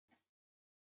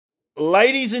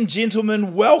Ladies and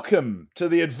gentlemen, welcome to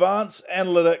the Advanced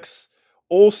Analytics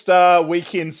All-Star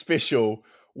Weekend special.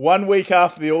 1 week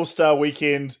after the All-Star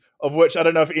Weekend, of which I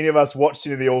don't know if any of us watched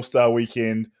any of the All-Star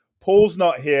Weekend. Paul's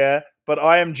not here, but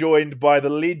I am joined by the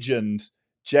legend,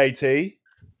 JT.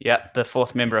 Yep, the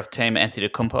fourth member of Team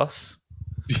Antetokounmpo,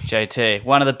 JT.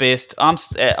 One of the best. I'm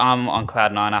on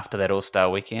cloud nine after that All-Star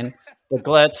Weekend. The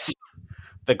glitz,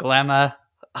 the glamour.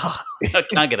 Oh, I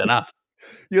can't get enough.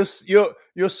 You're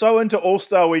so into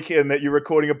All-Star Weekend that you're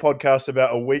recording a podcast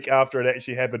about a week after it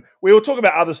actually happened. We will talk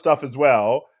about other stuff as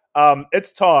well.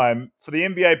 It's time for the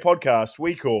NBA podcast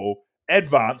we call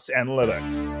Advanced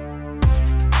Analytics.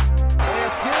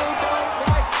 If you don't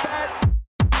like that,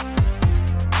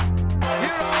 you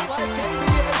don't like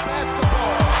NBA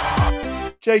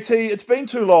basketball. JT, it's been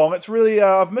too long. It's really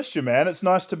I've missed you, man. It's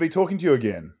nice to be talking to you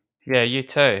again. Yeah, you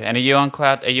too. And are you on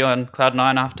cloud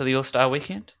nine after the All-Star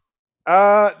Weekend?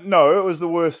 No, it was the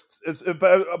worst.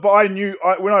 But I knew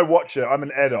when I watch it, I'm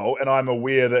an adult and I'm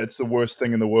aware that it's the worst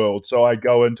thing in the world. So I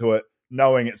go into it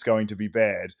knowing it's going to be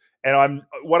bad. And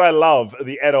what I love are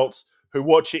the adults who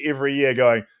watch it every year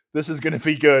going, this is going to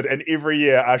be good. And every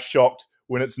year are shocked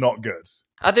when it's not good.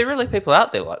 Are there really people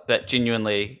out there like that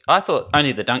genuinely? I thought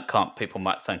only the dunk comp people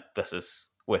might think this is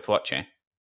worth watching.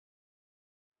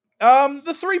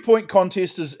 The 3-point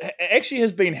contest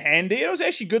has been handy. It was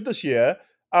actually good this year.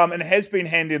 And has been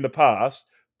handy in the past,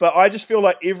 but I just feel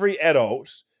like every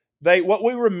adult, what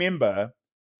we remember,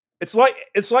 it's like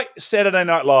Saturday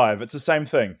Night Live. It's the same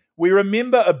thing. We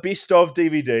remember a best of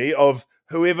DVD of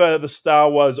whoever the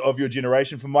star was of your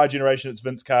generation. For my generation, it's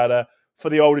Vince Carter. For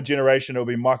the older generation, it'll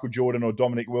be Michael Jordan or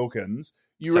Dominic Wilkins.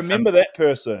 You remember that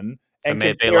person and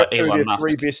compare it to their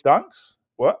three best dunks.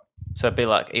 What? So it'd be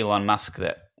like Elon Musk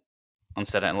that on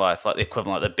Saturday Night Live, like the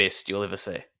equivalent of the best you'll ever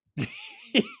see.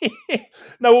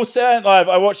 No, well, Saturday Night Live,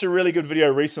 I watched a really good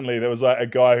video recently. There was like a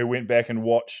guy who went back and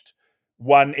watched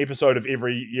one episode of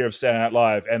every year of Saturday Night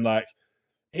Live. And like,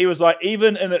 he was like,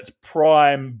 even in its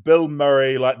prime, Bill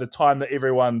Murray, like the time that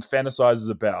everyone fantasizes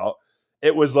about,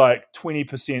 it was like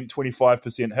 20%,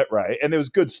 25% hit rate. And there was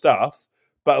good stuff.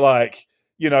 But like,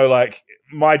 like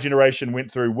my generation went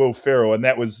through Will Ferrell, and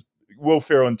that was Will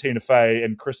Ferrell and Tina Fey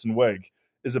and Kristen Wiig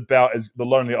is about as The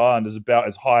Lonely Island is about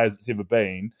as high as it's ever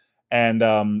been. And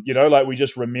like we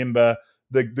just remember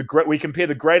we compare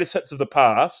the greatest hits of the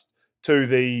past to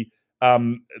the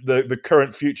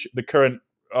current future, the current.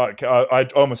 I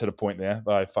almost had a point there,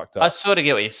 but I fucked up. I sort of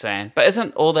get what you're saying, but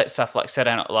isn't all that stuff like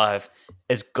Saturday Night Live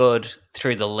is good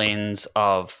through the lens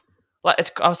of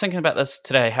like I was thinking about this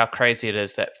today, how crazy it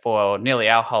is that for nearly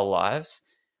our whole lives,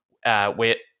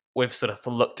 we've sort of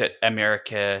looked at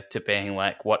America to being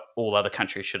like what all other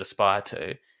countries should aspire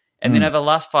to. And then over the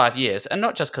last 5 years, and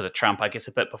not just because of Trump, I guess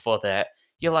a bit before that,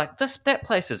 you're like, that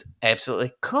place is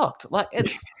absolutely cooked. Like,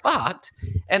 it's fucked.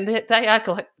 And they act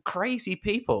like crazy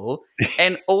people.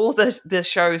 And all the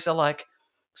shows are like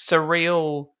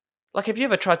surreal. Like, have you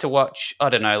ever tried to watch, I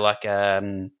don't know, like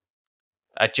a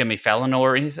Jimmy Fallon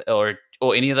or anything, or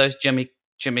any of those Jimmy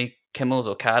Kimmels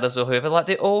or Carters or whoever? Like,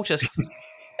 they're all just...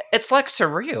 It's like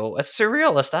surreal. It's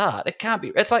surrealist art. It can't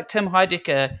be... It's like Tim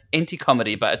Heidecker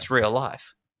anti-comedy, but it's real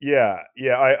life. Yeah,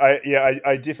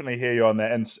 I definitely hear you on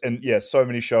that, and yeah, so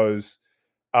many shows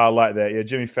are like that. Yeah,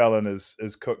 Jimmy Fallon is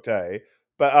cooked,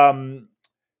 But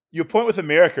your point with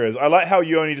America is, I like how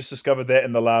you only just discovered that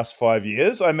in the last 5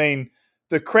 years. I mean,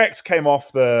 the cracks came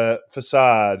off the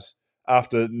facade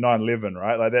after 9/11,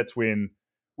 right? Like that's when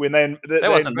they wasn't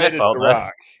their invaded fault,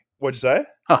 Iraq. What'd you say?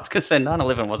 I was going to say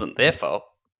 9/11 wasn't their fault.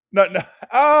 No.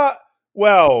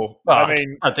 Well, I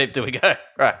mean, how deep do we go?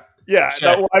 Right. Yeah,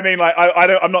 Sure. no, I mean, like,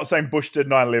 I'm not saying Bush did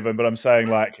 9/11, but I'm saying,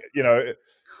 like,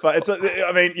 but it's.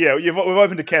 I mean, yeah, we've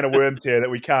opened a can of worms here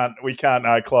that we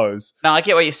can't close. No, I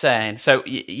get what you're saying. So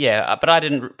yeah, but I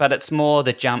didn't. But it's more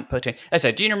the jump between.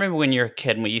 So, do you remember when you were a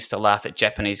kid and we used to laugh at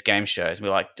Japanese game shows? And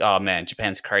we're like, oh man,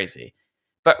 Japan's crazy.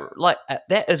 But like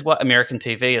that is what American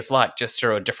TV is like, just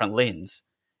through a different lens.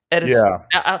 It is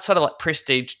outside of like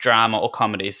prestige drama or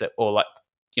comedies or like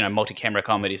multi-camera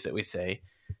comedies that we see.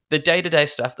 The day-to-day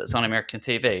stuff that's on American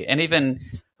TV, and even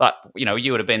like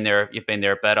you would have been there. You've been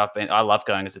there a bit. I love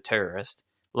going as a tourist.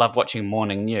 Love watching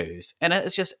morning news, and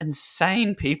it's just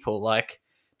insane people like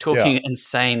talking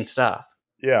insane stuff.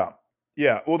 Yeah.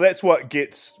 Well, that's what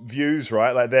gets views,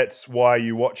 right? Like that's why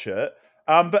you watch it.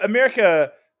 But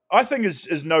America, I think,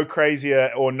 is no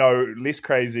crazier or no less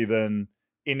crazy than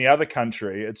any other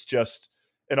country. It's just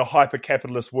in a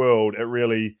hyper-capitalist world, it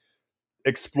really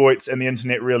exploits, and the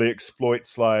internet really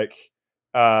exploits like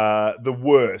the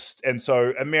worst. And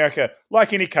so America,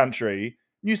 like any country,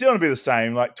 New Zealand would be the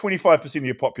same. Like 25% of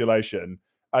your population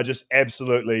are just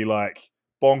absolutely like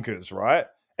bonkers, right?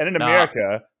 And in No.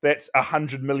 America, that's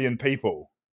 100 million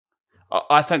people.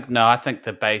 I think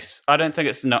the base. I don't think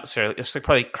it's not necessarily. It's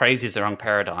probably crazy is the wrong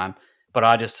paradigm, but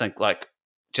I just think like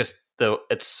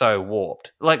it's so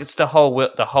warped. Like it's the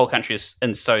whole country is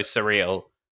so surreal.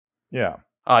 Yeah.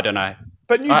 I don't know.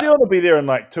 But New Zealand will be there in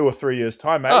like 2 or 3 years'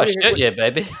 time, mate. Oh shit, yeah,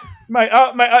 baby. Mate,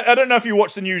 I don't know if you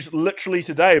watched the news literally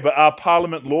today, but our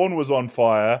Parliament lawn was on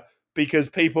fire because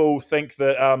people think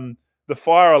that the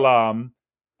fire alarm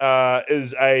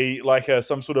is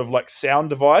some sort of like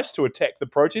sound device to attack the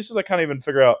protesters. I can't even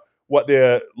figure out what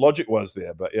their logic was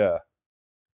there, but yeah.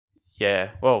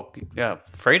 Yeah, well, yeah,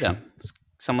 freedom.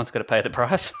 Someone's got to pay the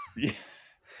price. Yeah.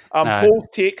 No. Paul's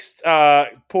text.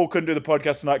 Paul couldn't do the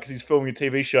podcast tonight because he's filming a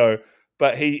TV show,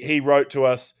 but he wrote to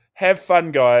us, "Have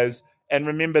fun, guys, and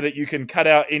remember that you can cut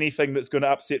out anything that's going to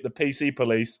upset the PC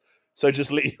police. So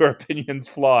just let your opinions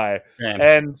fly." Yeah.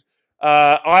 And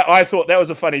I thought that was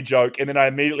a funny joke, and then I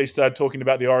immediately started talking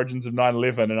about the origins of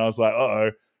 9/11, and I was like,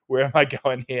 "Uh-oh, where am I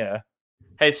going here?"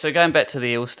 Hey, so going back to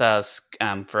the All Stars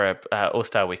for All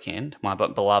Star weekend, my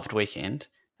beloved weekend.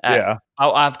 Yeah.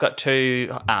 I've got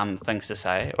two things to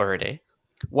say already.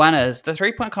 One is the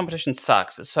 3-point competition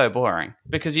sucks. It's so boring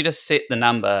because you just set the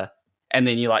number and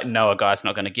then you know a guy's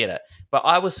not going to get it. But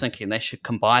I was thinking they should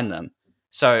combine them.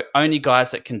 So only guys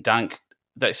that can dunk.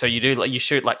 So you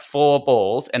shoot like 4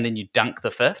 balls and then you dunk the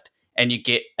 5th and you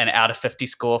get an out of 50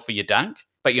 score for your dunk,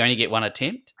 but you only get 1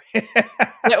 attempt.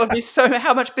 That would be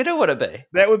how much better would it be?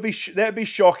 That'd be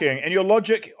shocking. And your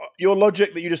logic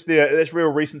that you just that's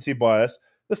real recency bias.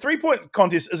 The 3-point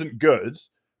contest isn't good,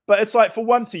 but it's like for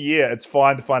once a year, it's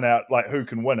fine to find out like who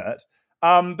can win it.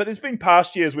 But there's been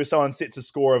past years where someone sets a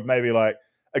score of maybe like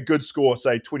a good score,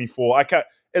 say 24.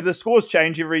 The scores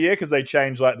change every year because they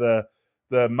change like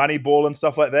the money ball and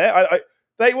stuff like that.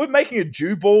 They were making a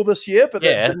dew ball this year, but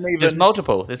yeah, didn't even.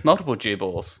 There's multiple dew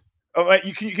balls. Oh,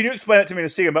 mate, can you explain that to me in a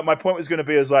second? But my point was going to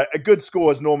be is like a good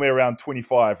score is normally around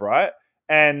 25, right?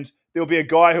 And there'll be a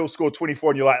guy who'll score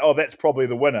 24, and you're like, oh, that's probably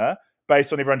the winner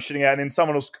based on everyone shitting out. And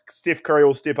then Steph Curry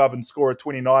will step up and score a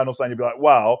 29 or something. You'll be like,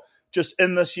 wow, just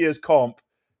in this year's comp,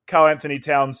 Karl Anthony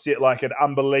Towns set like an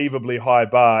unbelievably high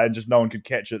bar and just no one could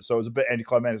catch it. So it was a bit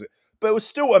anticlimactic. But it was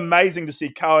still amazing to see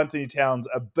Karl Anthony Towns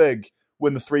a big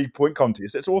win the 3-point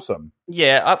contest. That's awesome.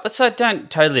 Yeah, so I don't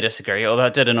totally disagree, although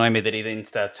it did annoy me that he then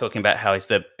started talking about how he's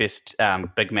the best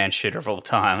big man shooter of all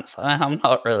time. It's like, I'm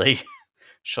not really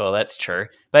sure that's true.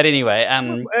 But anyway.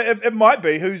 It might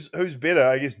be. Who's better?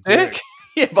 I guess Dirk.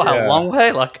 Yeah, by a long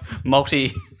way. Like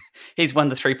he's won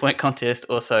the 3-point contest,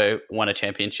 also won a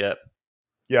championship.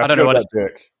 Yeah, I don't know what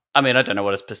Dirk. I don't know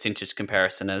what his percentage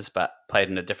comparison is, but played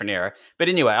in a different era. But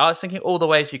anyway, I was thinking all the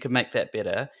ways you could make that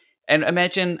better. And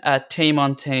imagine a team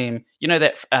on team. You know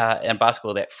that in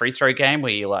basketball, that free throw game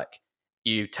where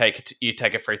you take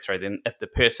a free throw, then if the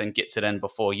person gets it in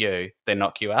before you, they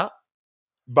knock you out.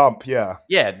 Bump, yeah.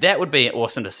 Yeah, that would be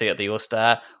awesome to see at the All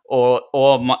Star.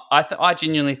 I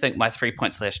genuinely think my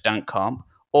 3-point / dunk comp,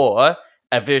 or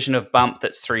a version of bump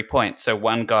that's 3 points. So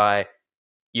one guy,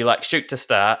 you shoot to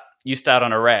start. You start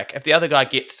on a rack. If the other guy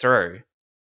gets through,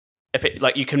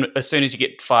 you can, as soon as you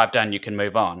get 5 done, you can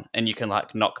move on and you can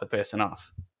knock the person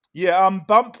off. Yeah,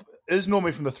 bump is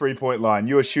normally from the 3-point line.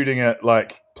 You were shooting it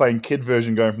playing kid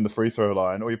version going from the free throw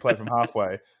line, or you play from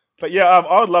halfway. But yeah,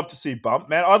 I would love to see bump,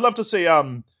 man. I'd love to see.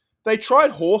 They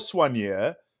tried horse one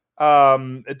year.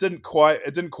 It didn't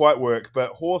quite work,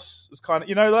 but horse is kind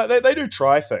of they do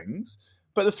try things.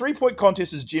 But the 3-point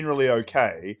contest is generally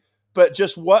okay. But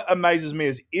just what amazes me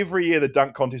is every year the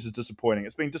dunk contest is disappointing.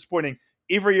 It's been disappointing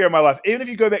every year of my life. Even if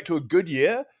you go back to a good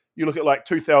year, you look at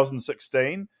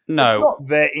 2016. No, it's not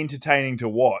that entertaining to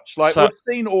watch. We've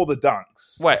seen all the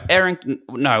dunks. Wait,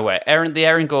 the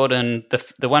Aaron Gordon,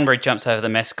 the one where he jumps over the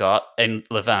mascot and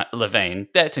Levine.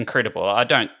 That's incredible. I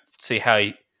don't see how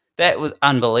that was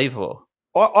unbelievable.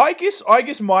 I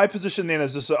guess my position then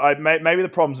is this. Maybe the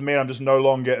problem's me, and I'm just no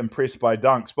longer impressed by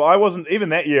dunks. But I wasn't even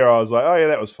that year. I was like, oh yeah,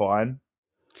 that was fine.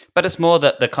 But it's more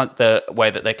that the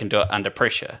way that they can do it under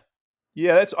pressure.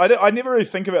 Yeah, I never really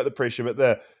think about the pressure, but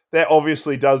that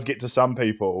obviously does get to some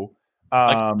people.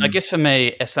 I guess for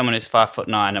me, as someone who's 5'9"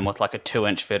 and with a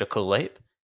 2-inch vertical leap,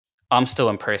 I'm still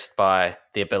impressed by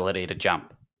the ability to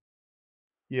jump.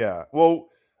 Yeah, well,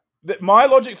 my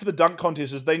logic for the dunk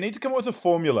contest is they need to come up with a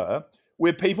formula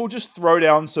where people just throw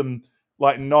down some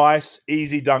nice,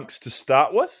 easy dunks to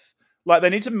start with. They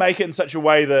need to make it in such a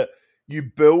way that you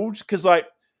build, because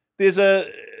there's a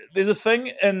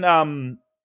thing in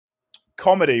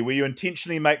comedy where you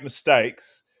intentionally make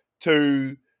mistakes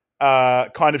to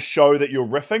kind of show that you're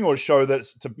riffing, or show that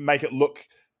to make it look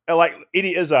like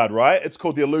Eddie Izzard, right? It's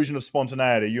called the illusion of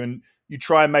spontaneity. You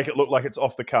try and make it look like it's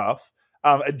off the cuff.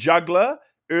 A juggler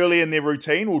early in their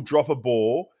routine will drop a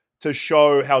ball to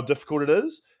show how difficult it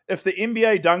is. If the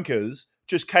NBA dunkers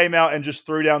just came out and just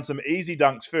threw down some easy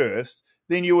dunks first,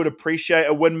 then you would appreciate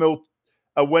a windmill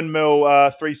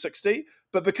 360.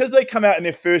 But because they come out and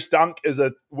their first dunk is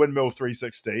a windmill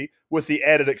 360 with the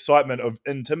added excitement of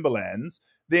in Timberlands,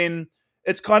 then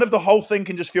it's kind of the whole thing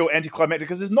can just feel anticlimactic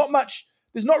because there's not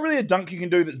really a dunk you can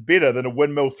do that's better than a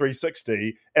windmill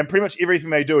 360, and pretty much everything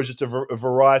they do is just a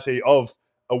variety of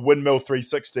a windmill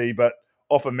 360, but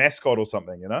off a mascot or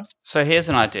something, you know? So here's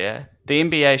an idea. The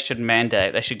NBA should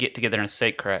mandate, they should get together in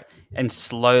secret and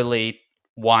slowly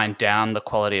wind down the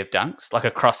quality of dunks, like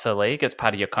across the league as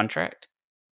part of your contract.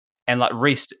 And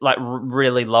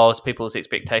really lowers people's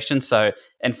expectations. So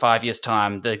in 5 years'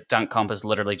 time, the dunk comp is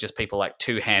literally just people like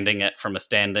two-handing it from a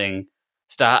standing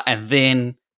start, and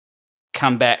then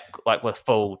come back like with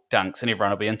full dunks, and everyone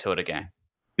will be into it again.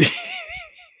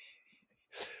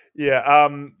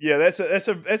 That's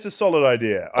a solid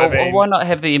idea. Or why not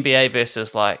have the NBA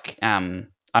versus like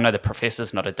I know the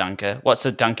professor's not a dunker. What's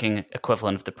the dunking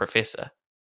equivalent of the professor?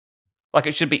 Like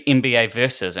it should be NBA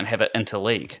versus and have it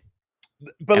interleague.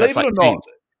 Believe it or not,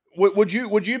 would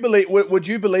you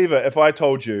believe it if I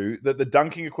told you that the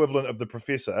dunking equivalent of the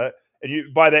professor, and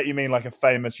you by that you mean like a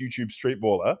famous YouTube street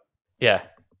baller, yeah,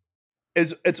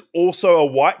 it's also a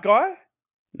white guy?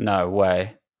 No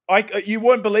way. You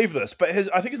won't believe this, but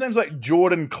I think his name's like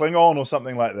Jordan Klingon or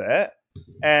something like that,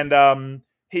 and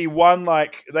he won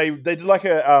like they did like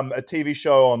a TV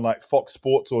show on like Fox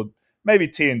Sports or maybe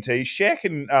TNT. Shaq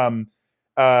and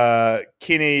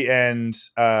Kenny and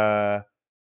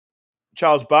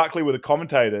Charles Barkley were the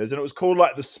commentators, and it was called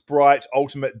like the Sprite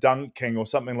Ultimate Dunk King or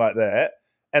something like that.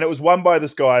 And it was won by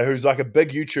this guy who's like a big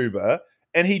YouTuber,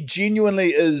 and he genuinely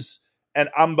is an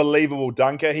unbelievable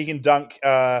dunker. He can dunk.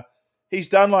 He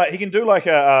can do like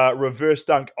a reverse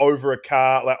dunk over a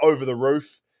car, like over the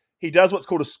roof. He does what's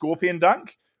called a scorpion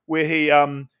dunk, where he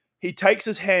takes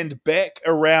his hand back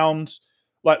around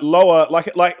like lower,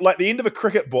 like the end of a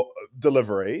cricket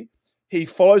delivery. He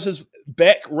follows his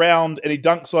back round and he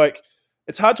dunks like.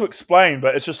 It's hard to explain,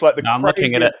 but it's just like the I'm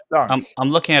looking at it. Dunk.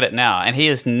 I'm looking at it now, and he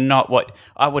is not what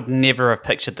I would never have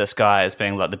pictured this guy as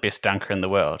being like the best dunker in the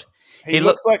world. He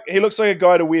looks like a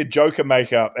guy to wear Joker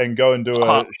makeup and go and do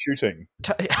a shooting.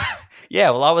 Yeah,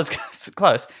 well, I was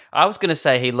close. I was going to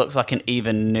say he looks like an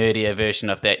even nerdier version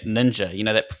of that ninja. You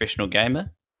know, that professional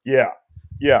gamer. Yeah.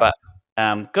 But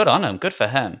good on him. Good for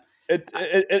him.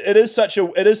 It is such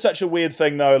a weird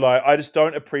thing though. Like I just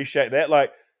don't appreciate that.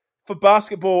 Like. For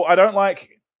basketball, I don't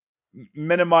like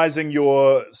minimizing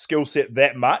your skill set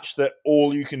that much that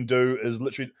all you can do is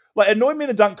literally... Like, it annoyed me in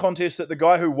the dunk contest that the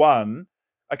guy who won,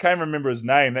 I can't remember his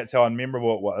name, that's how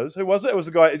unmemorable it was. Who was it? It was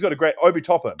the guy, he's got a great... Obi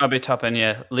Toppin. Obi Toppin,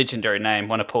 yeah. Legendary name,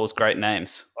 one of Paul's great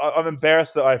names. I'm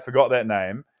embarrassed that I forgot that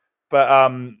name.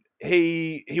 But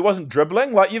he wasn't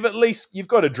dribbling. Like, you've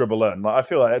got to dribble in. Like, I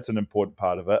feel like that's an important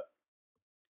part of it.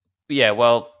 Yeah,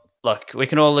 well... Look, we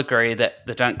can all agree that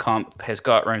the dunk comp has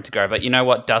got room to grow, but you know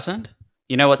what doesn't?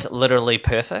 You know what's literally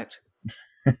perfect?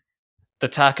 The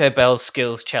Taco Bell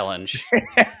Skills Challenge.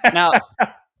 Now,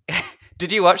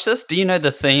 did you watch this? Do you know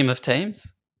the theme of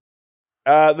teams?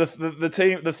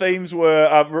 The themes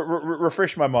were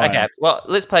refresh my mind. Okay, well,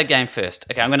 let's play a game first.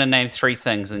 Okay, I'm going to name 3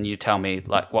 things, and you tell me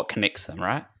like what connects them.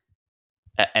 Right?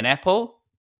 An apple,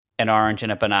 an orange,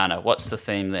 and a banana. What's the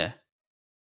theme there?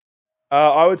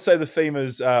 I would say the theme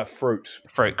is fruit.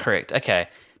 Fruit, correct. Okay.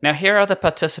 Now, here are the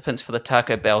participants for the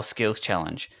Taco Bell Skills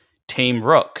Challenge. Team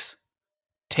Rooks,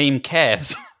 Team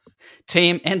Cavs,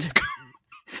 Team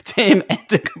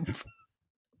Antetokounmpo,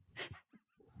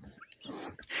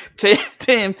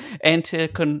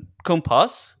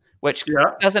 which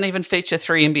doesn't even feature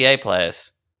 3 NBA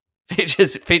players.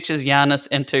 Features Giannis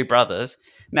and 2 brothers.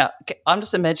 Now, I'm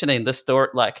just imagining this story,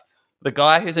 like, the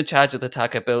guy who's in charge of the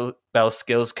Taco Bell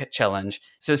Skills Challenge,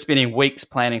 so spending weeks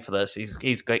planning for this.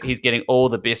 He's getting all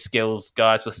the best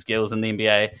guys with skills in the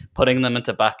NBA, putting them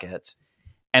into buckets,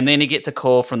 and then he gets a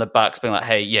call from the Bucks being like,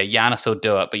 "Hey, yeah, Giannis will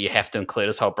do it, but you have to include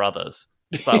his whole brothers."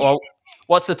 It's like, well,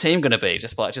 what's the team going to be?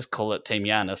 Just call it Team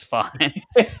Giannis, fine.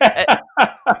 It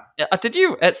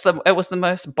was the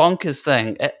most bonkers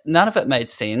thing. None of it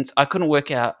made sense. I couldn't work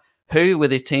out who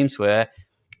these teams were,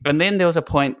 and then there was a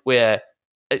point where.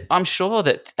 I'm sure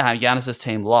that Giannis's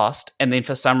team lost and then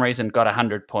for some reason got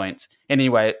 100 points.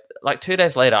 Anyway, like 2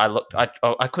 days later,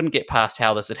 I couldn't get past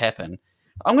how this had happened.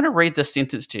 I'm going to read this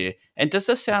sentence to you. And does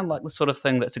this sound like the sort of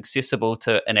thing that's accessible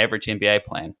to an average NBA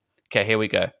plan? Okay, here we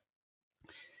go.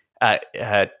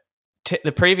 The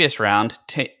previous round,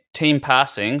 Team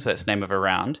Passings, that's the name of a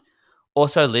round,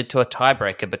 also led to a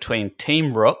tiebreaker between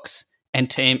Team Rooks and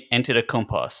Team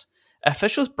Antetokounmpo.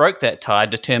 Officials broke that tie,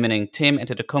 determining Team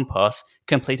Antetokounmpo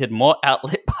completed more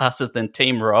outlet passes than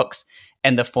Team Rooks,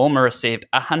 and the former received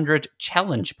 100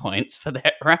 challenge points for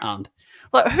that round.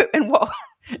 Like, who,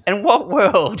 in what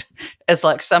world is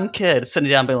like some kid sitting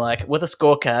down being like, with a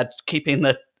scorecard, keeping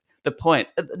the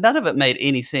points? None of it made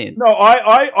any sense. No,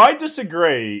 I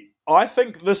disagree. I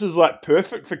think this is like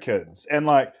perfect for kids, and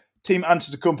like Team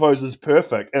Antetokounmpo is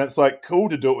perfect, and it's like cool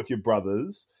to do it with your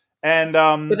brothers. And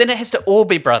But then it has to all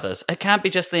be brothers. It can't be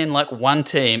just then like one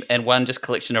team and one just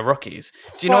collection of rookies.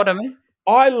 Do you know what I mean?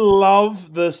 I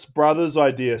love this brothers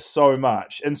idea so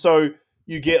much, and so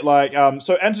you get like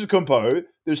so Antetokounmpo.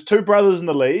 There's 2 brothers in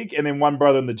the league, and then 1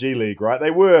 brother in the G League, right? They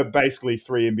were basically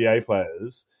 3 NBA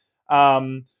players.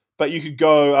 But you could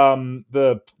go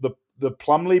the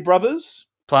Plumlee brothers.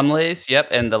 Plumlees, yep,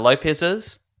 and the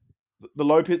Lopez's. The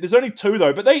Lopez. There's only 2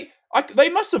 though, but they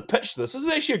must have pitched this. This is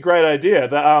actually a great idea.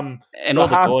 And all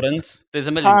the Hunts, Gordons. There's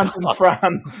a million. Hunt and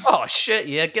Franz. Oh shit!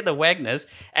 Yeah, get the Wagners.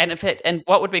 And and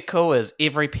what would be cool is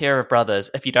every pair of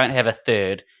brothers. If you don't have a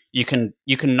third, you can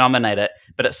nominate it,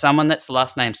 but it's someone that's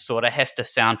last name sort of has to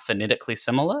sound phonetically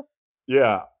similar.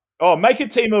 Yeah. Oh, make a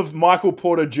team of Michael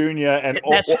Porter Jr. and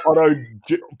Otto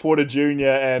Porter Jr.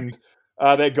 and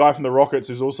that guy from the Rockets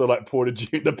who's also like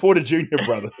the Porter Jr.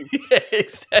 brother. Yeah,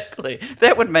 exactly.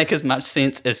 That would make as much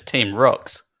sense as Team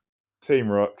Rooks. Team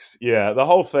Rooks. Yeah, the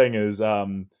whole thing is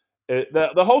the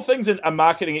whole thing's a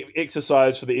marketing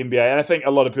exercise for the NBA, and I think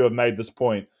a lot of people have made this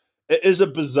point. It is a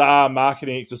bizarre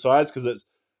marketing exercise because it's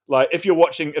like if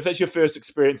that's your first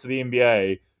experience of the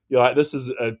NBA, you're like, this is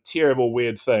a terrible,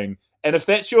 weird thing. And if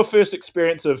that's your first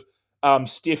experience of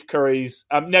Steph Curry's,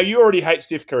 now you already hate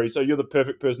Steph Curry, so you're the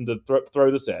perfect person to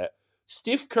throw this at.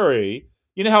 Steph Curry,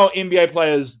 you know how NBA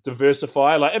players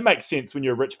diversify? Like, it makes sense when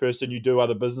you're a rich person, you do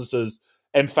other businesses,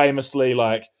 and famously,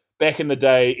 like, back in the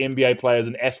day, NBA players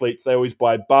and athletes, they always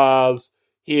buy bars,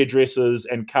 hairdressers,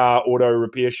 and car auto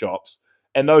repair shops.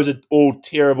 And those are all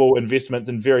terrible investments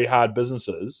and very hard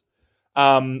businesses.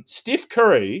 Steph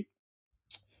Curry,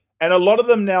 and a lot of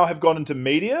them now have gone into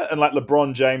media, and like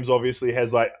LeBron James obviously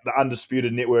has like the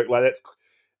Undisputed Network. Like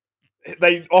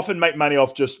they often make money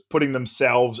off just putting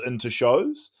themselves into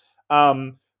shows.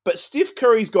 But Steph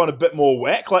Curry's gone a bit more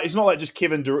whack. Like, he's not like just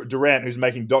Kevin Durant who's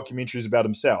making documentaries about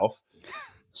himself.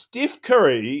 Steph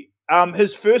Curry,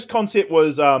 his first concept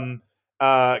was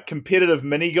competitive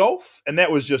mini golf, and that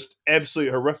was just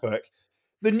absolutely horrific.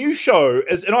 The new show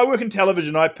is, and I work in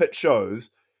television, I pitch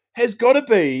shows, has got to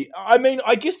be, I mean,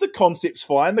 I guess the concept's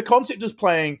fine. The concept is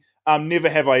playing Never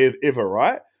Have I Ever,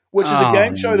 right? Which is a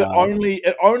game show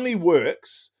that only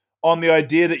works on the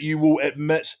idea that you will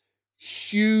admit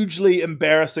hugely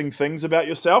embarrassing things about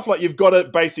yourself. Like, you've got to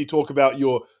basically talk about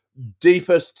your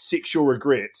deepest sexual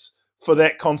regrets for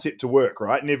that concept to work,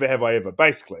 right? Never Have I Ever,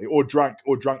 basically, or drunk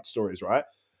stories, right?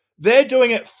 They're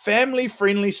doing it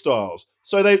family-friendly styles.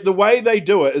 So the way they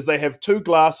do it is they have 2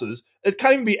 glasses. It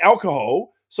can't even be alcohol.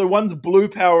 So one's blue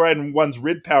Powerade and one's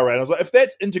red Powerade. I was like, if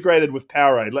that's integrated with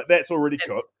Powerade, like, that's already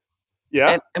cooked.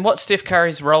 Yeah. And what's Steph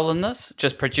Curry's role in this?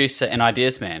 Just producer and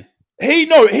ideas man. He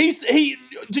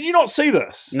did you not see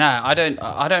this? No, I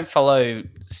don't follow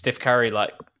Steph Curry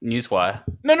like Newswire.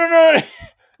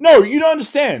 No, you don't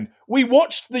understand. We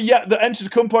watched the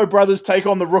Antetokounmpo brothers take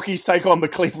on the rookies, take on the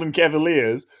Cleveland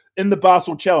Cavaliers in the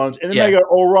Basel Challenge, and then they go,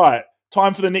 all right,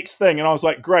 time for the next thing. And I was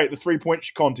like, great, the 3-point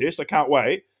contest, I can't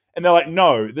wait. And they're like,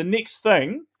 no, the next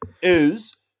thing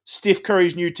is Steph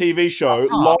Curry's new TV show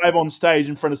live on stage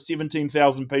in front of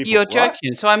 17,000 people. You're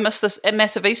joking. So I missed this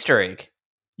massive Easter egg.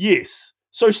 Yes.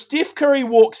 So Steph Curry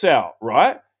walks out,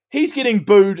 right? He's getting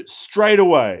booed straight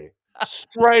away.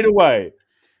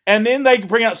 And then they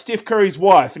bring out Steph Curry's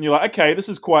wife, and you're like, okay, this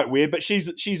is quite weird, but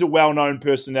she's a well-known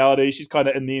personality. She's kind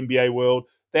of in the NBA world.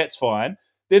 That's fine.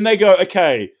 Then they go,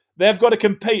 okay, they've got to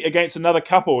compete against another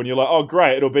couple, and you're like, oh,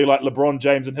 great, it'll be like LeBron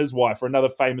James and his wife or another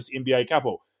famous NBA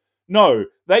couple. No,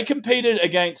 they competed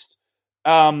against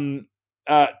 2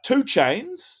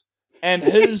 Chainz and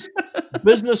his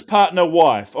business partner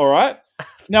wife, all right?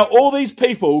 Now, all these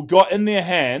people got in their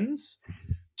hands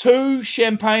 2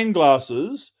 champagne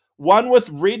glasses, one with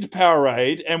red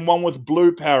Powerade and one with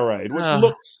blue Powerade, which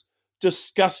looks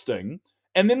disgusting.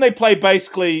 And then they play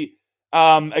basically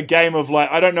a game of, like,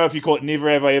 I don't know if you call it Never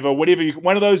Have I Ever, whatever.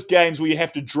 One of those games where you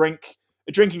have to drink,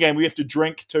 a drinking game where you have to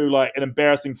drink to, like, an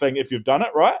embarrassing thing if you've done it,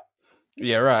 right?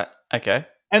 Yeah, right. Okay.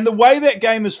 And the way that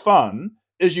game is fun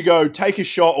is you go take a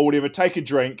shot or whatever, take a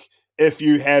drink if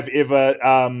you have ever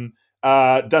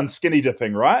done skinny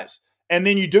dipping, right? and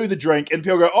then you do the drink, and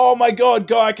people go, "Oh my God,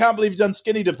 guy, I can't believe you've done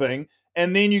skinny dipping."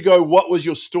 And then you go, "What was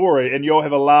your story?" And you'll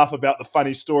have a laugh about the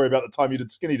funny story about the time you did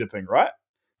skinny dipping, right?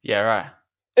 Yeah, right.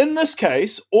 In this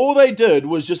case, all they did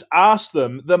was just ask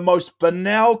them the most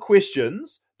banal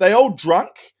questions. They all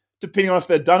drunk, depending on if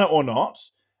they'd done it or not.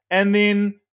 And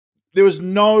then there was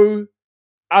no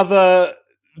other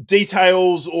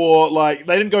details or like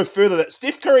they didn't go further. That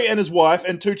Steph Curry and his wife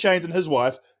and 2 Chainz and his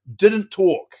wife didn't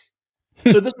talk.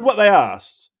 So this is what they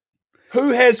asked. Who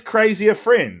has crazier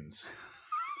friends?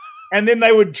 And then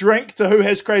they would drink to who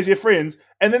has crazier friends.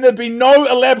 And then there'd be no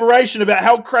elaboration about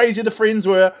how crazy the friends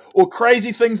were or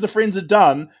crazy things the friends had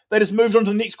done. They just moved on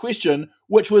to the next question,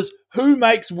 which was who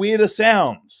makes weirder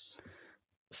sounds?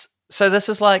 So this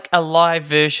is like a live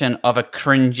version of a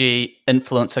cringy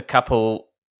influencer couple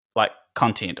like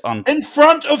content on In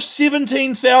front of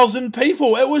 17,000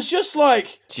 people. It was just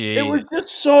like, Jeez. It was just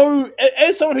so,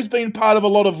 as someone who's been part of a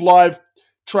lot of live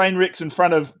train wrecks in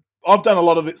front of, I've done a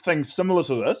lot of things similar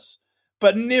to this,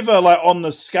 but never like on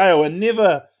the scale and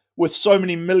never with so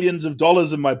many millions of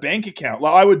dollars in my bank account.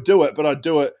 Like I would do it, but I'd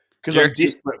do it because I'm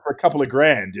desperate for a couple of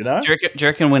grand, you know? Do you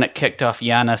reckon when it kicked off,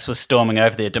 Giannis was storming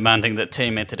over there demanding that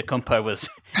Team Antetokounmpo was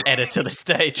added to the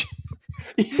stage?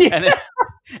 Yeah.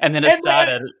 And then it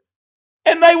started.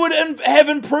 And they would have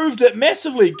improved it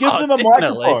massively. Give them a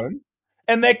microphone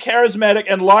and they're charismatic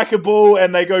and likable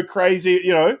and they go crazy,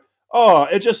 you know? Oh,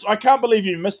 I can't believe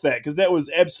you missed that because that was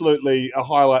absolutely a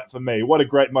highlight for me. What a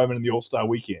great moment in the All-Star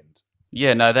weekend.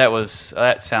 Yeah, no,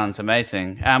 that sounds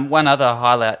amazing. One other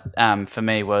highlight for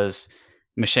me was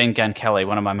Machine Gun Kelly,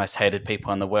 one of my most hated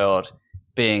people in the world,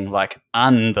 being like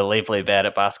unbelievably bad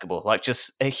at basketball, like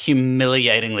just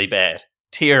humiliatingly bad,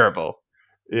 terrible.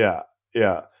 Yeah.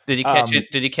 Did you catch it?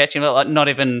 Did you catch him? Like not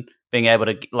even being able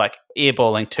to like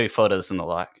airballing 2-footers and the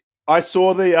like. I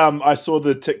saw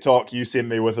the TikTok you sent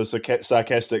me with a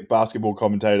sarcastic basketball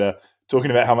commentator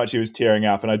talking about how much he was tearing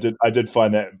up, and I did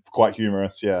find that quite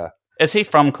humorous. Yeah. Is he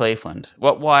from Cleveland?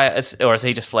 Or is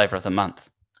he just flavor of the month?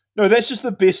 No, that's just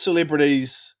the best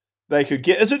celebrities they could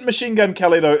get. Isn't Machine Gun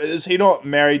Kelly though? Is he not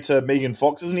married to Megan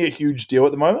Fox? Isn't he a huge deal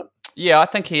at the moment? Yeah, I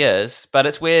think he is, but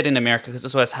it's weird in America because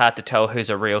it's always hard to tell who's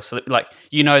a real like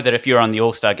you know that if you're on the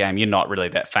All-Star game, you're not really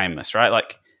that famous, right?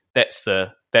 Like that's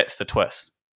the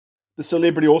twist. The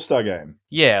Celebrity All-Star game.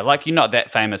 Yeah, like you're not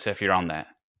that famous if you're on that.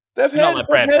 They've had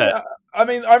I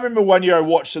mean, I remember one year I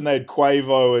watched and they had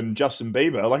Quavo and Justin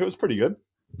Bieber. Like, it was pretty good.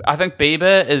 I think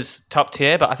Bieber is top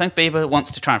tier, but I think Bieber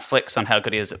wants to try and flex on how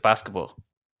good he is at basketball.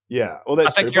 Yeah, well,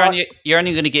 that's true. I think you're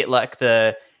only going to get like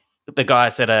the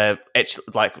guys that are actually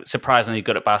like surprisingly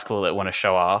good at basketball that want to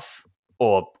show off,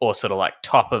 or sort of like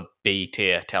top of B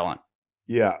tier talent.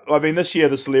 Yeah, I mean, this year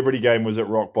the celebrity game was at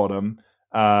rock bottom.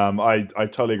 I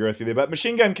totally agree with you there. But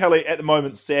Machine Gun Kelly at the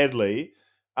moment, sadly,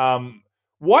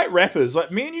 white rappers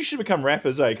like me and you should become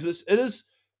rappers, eh? Because it is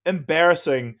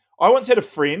embarrassing. I once had a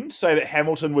friend say that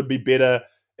Hamilton would be better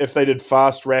if they did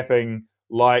fast rapping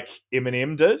like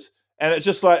Eminem did, and it's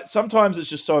just like sometimes it's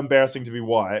just so embarrassing to be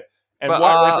white. And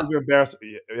white rappers are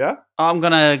embarrassing. Yeah, I'm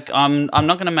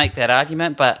not gonna make that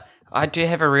argument, but I do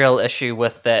have a real issue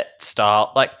with that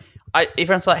style. Like,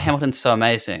 everyone's like Hamilton's so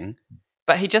amazing,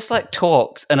 but he just like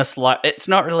talks in a slight. It's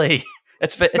not really.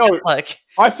 It's just like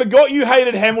I forgot you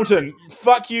hated Hamilton.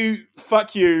 Fuck you.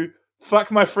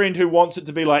 Fuck my friend who wants it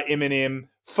to be like Eminem.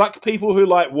 Fuck people who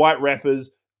like white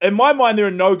rappers. In my mind, there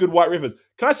are no good white rappers.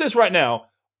 Can I say this right now?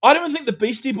 I don't even think the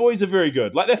Beastie Boys are very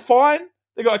good. Like, they're fine.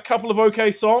 They got a couple of okay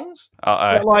songs.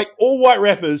 But like, all white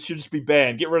rappers should just be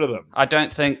banned. Get rid of them. I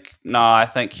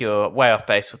think you're way off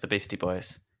base with the Beastie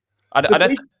Boys. I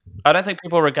don't think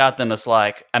people regard them as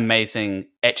like amazing,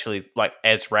 actually, like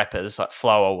as rappers, like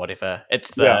Flow or whatever.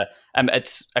 It's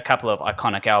it's a couple of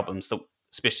iconic albums,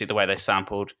 especially the way they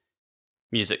sampled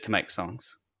music to make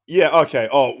songs. Yeah. Okay.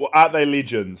 Oh, well, aren't they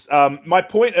legends? My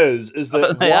point is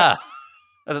that they are.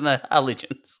 I don't know, are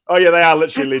legends. Oh yeah, they are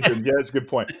literally legends. Yeah, that's a good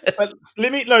point. But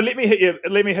let me hit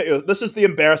you. This is the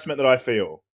embarrassment that I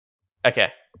feel. Okay.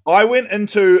 I went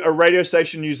into a radio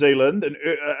station in New Zealand, and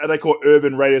they call it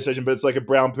urban radio station, but it's like a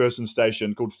brown person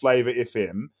station called Flavor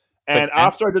FM. And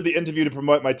after I did the interview to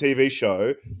promote my TV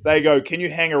show, they go, "Can you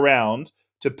hang around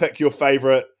to pick your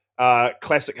favorite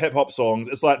classic hip hop songs?"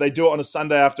 It's like they do it on a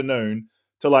Sunday afternoon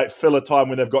to like fill a time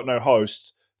when they've got no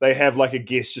host. They have like a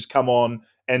guest just come on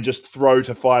and just throw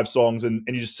to 5 songs and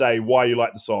you just say why you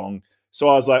like the song. So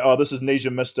I was like, oh, this is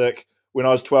Nisha Mystic. When I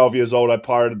was 12 years old, I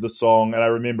pirated the song and I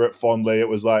remember it fondly. It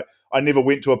was like, I never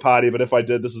went to a party, but if I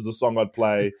did, this is the song I'd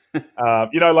play. This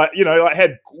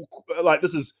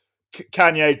is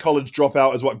Kanye College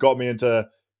Dropout is what got me into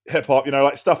hip hop,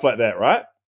 like stuff like that, right?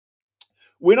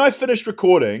 When I finished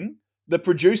recording, the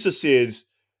producer said,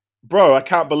 "Bro, I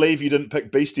can't believe you didn't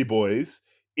pick Beastie Boys.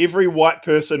 Every white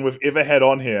person we've ever had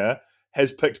on here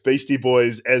has picked Beastie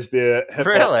Boys as their hip hop."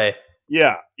 Really?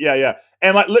 Yeah.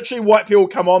 And like literally white people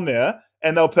come on there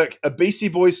and they'll pick a Beastie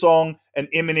Boys song, an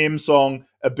Eminem song,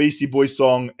 a Beastie Boys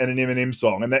song, and an Eminem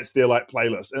song. And that's their like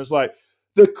playlist. And it's like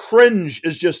the cringe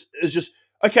is just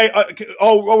okay.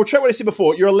 I'll retract what I said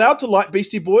before. You're allowed to like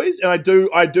Beastie Boys, and I do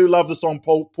love the song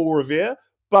Paul Revere,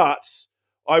 but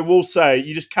I will say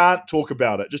you just can't talk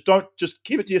about it. Just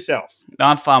keep it to yourself. No,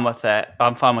 I'm fine with that.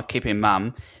 I'm fine with keeping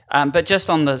mum. But just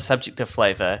on the subject of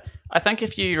flavour, I think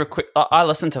if you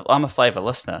I'm a flavour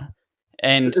listener.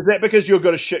 And is that because you've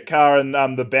got a shit car and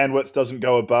the bandwidth doesn't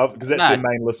go above? Because that's No. their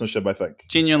main listenership, I think.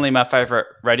 genuinely my favourite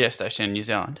radio station in New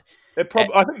Zealand. I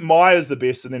think Maya's the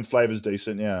best, and then Flavor's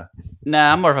decent. Yeah.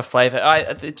 Nah, I'm more of a flavour.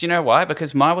 Do you know why?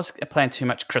 Because Maya was playing too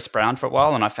much Chris Brown for a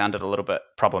while, and I found it a little bit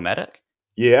problematic.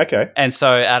 Yeah. Okay. And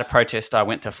so, out of protest, I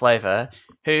went to Flavour,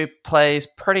 who plays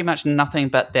pretty much nothing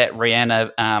but that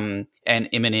Rihanna and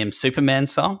Eminem Superman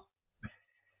song,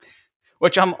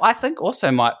 which I think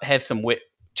also might have some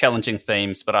challenging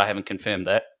themes, but I haven't confirmed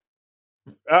that.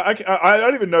 I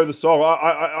don't even know the song.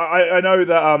 I know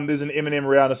that there's an Eminem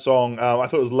Rihanna song. I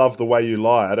thought it was "Love the Way You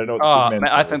Lie." I don't know what the Superman.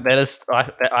 I think that is.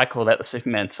 I call that the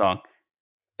Superman song.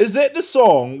 Is that the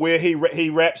song where he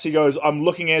raps? He goes, "I'm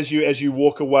looking as you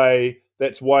walk away.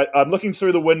 That's why I'm looking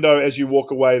through the window as you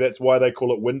walk away. That's why they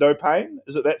call it window pane."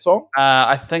 Is it that song?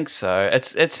 I think so.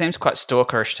 It seems quite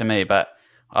stalkerish to me, but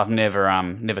I've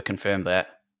never confirmed that.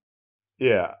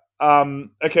 Yeah.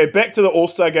 Okay. Back to the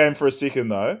All-Star game for a second,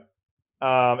 though.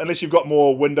 Unless you've got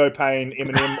more window pane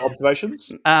Eminem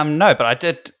observations. No, but I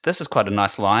did. This is quite a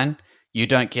nice line. You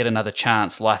don't get another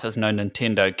chance. Life is no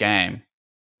Nintendo game.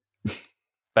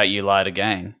 But you lied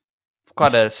again.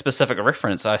 Quite a specific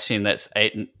reference. I assume that's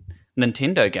a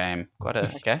Nintendo game.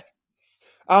 Okay.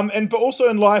 But also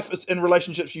in life, in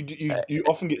relationships, you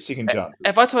often get second chances.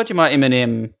 Have I told you my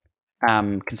Eminem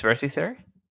conspiracy theory?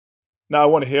 No, I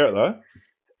want to hear it though.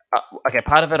 Okay,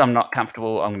 part of it I'm not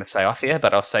comfortable. I'm going to say off air,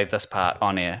 but I'll say this part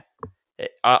on air.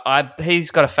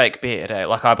 He's got a fake beard.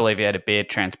 Like I believe he had a beard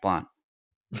transplant.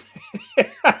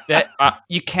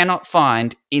 You cannot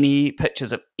find any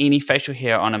pictures of any facial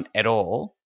hair on him at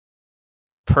all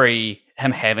pre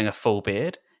him having a full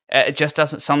beard. It just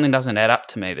something doesn't add up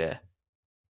to me there.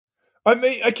 I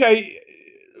mean, okay,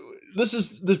 this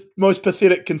is the most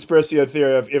pathetic conspiracy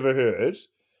theory I've ever heard.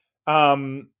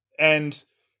 And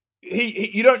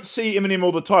you don't see Eminem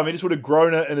all the time. He just would have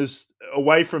grown it and is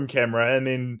away from camera and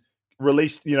then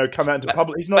released, come out into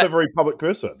public. He's not a very public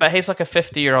person. But he's like a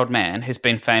 50-year-old man who's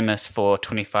been famous for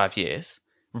 25 years.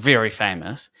 Very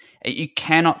famous. You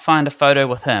cannot find a photo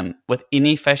with him with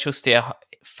any facial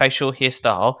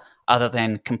hairstyle other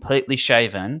than completely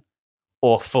shaven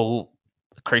or full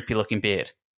creepy looking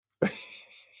beard.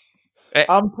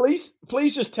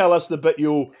 Please just tell us the bit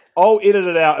I'll edit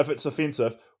it out if it's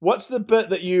offensive. What's the bit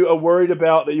that you are worried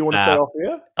about that you want to say off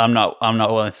here? I'm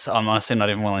honestly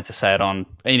not even willing to say it on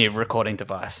any recording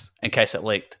device in case it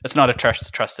leaked. It's not a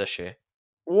trust issue.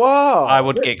 Wow. I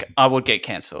would get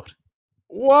cancelled.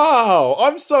 Wow.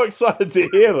 I'm so excited to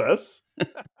hear this.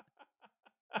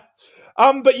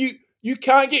 But you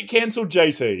can't get cancelled,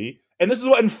 JT, and this is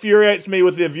what infuriates me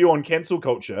with their view on cancel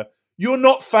culture. You're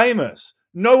not famous.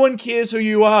 No one cares who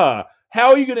you are.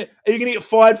 How are you gonna get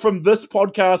fired from this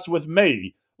podcast with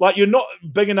me? Like, you're not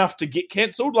big enough to get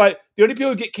cancelled. Like, the only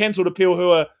people who get cancelled are people who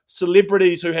are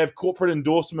celebrities who have corporate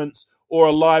endorsements or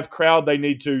a live crowd they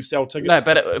need to sell tickets to. No,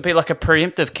 but it would be like a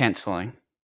preemptive cancelling.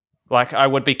 Like, I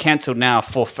would be cancelled now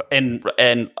and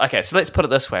okay, so let's put it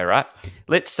this way, right?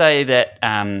 Let's say that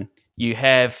you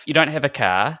don't have a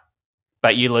car,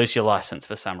 but you lose your license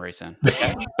for some reason.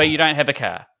 Okay? But you don't have a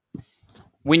car.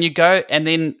 When you go, and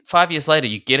then 5 years later,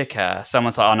 you get a car,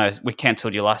 someone's like, "Oh no, we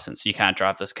cancelled your license, so you can't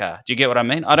drive this car." Do you get what I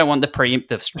mean? I don't want the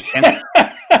preemptive cancel.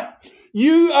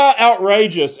 You are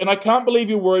outrageous, and I can't believe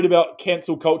you're worried about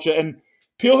cancel culture. And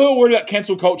people who are worried about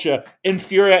cancel culture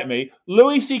infuriate me.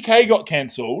 Louis C.K. got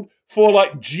cancelled for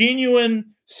like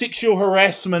genuine sexual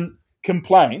harassment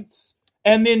complaints,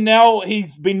 and then now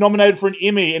he's been nominated for an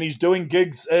Emmy, and he's doing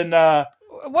gigs in. Hang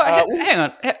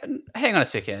on a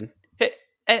second.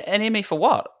 An Emmy for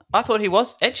what? I thought he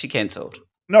was actually cancelled.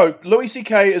 No, Louis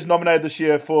C.K. is nominated this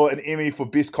year for an Emmy for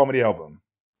Best Comedy Album.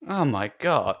 Oh my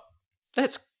god,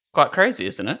 that's quite crazy,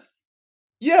 isn't it?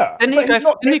 Yeah, didn't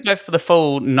he go for the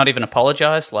full, not even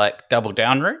apologise, like double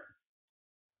down route?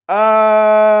 What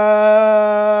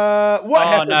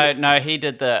happened? No, he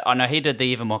did the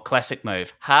even more classic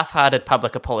move: half-hearted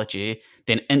public apology,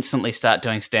 then instantly start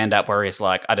doing stand-up where he's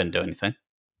like, "I didn't do anything."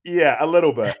 Yeah, a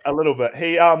little bit.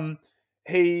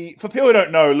 for people who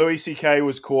don't know, Louis C.K.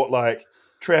 was caught like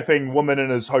trapping women in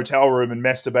his hotel room and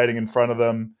masturbating in front of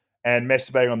them and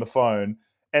masturbating on the phone.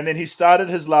 And then he started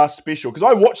his last special because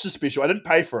I watched the special. I didn't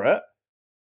pay for it.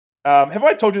 Have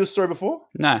I told you this story before?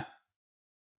 No.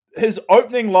 His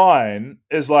opening line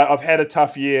is like, "I've had a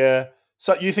tough year."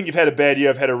 So you think you've had a bad year?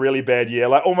 I've had a really bad year.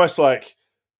 Like almost like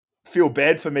feel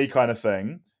bad for me kind of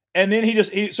thing. And then he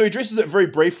addresses it very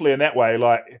briefly in that way,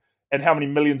 like, and how many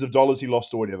millions of dollars he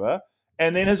lost or whatever.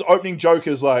 And then his opening joke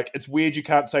is like, "It's weird you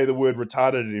can't say the word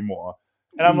retarded anymore."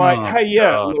 And I'm like, "Hey,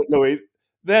 yeah, God. Louis,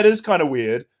 that is kind of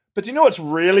weird." But do you know what's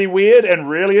really weird and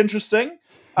really interesting?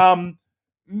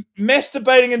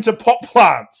 Masturbating into pot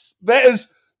plants. That is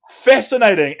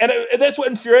fascinating. And that's what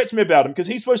infuriates me about him, because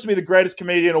he's supposed to be the greatest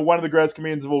comedian or one of the greatest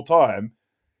comedians of all time.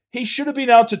 He should have been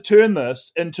able to turn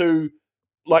this into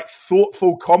like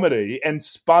thoughtful comedy and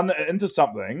spun it into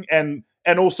something and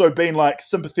also being like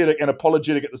sympathetic and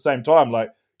apologetic at the same time.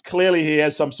 Like clearly he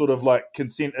has some sort of like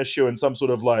consent issue and some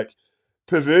sort of like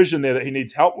perversion there that he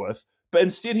needs help with. But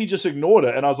instead he just ignored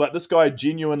it. And I was like, this guy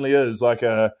genuinely is like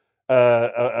I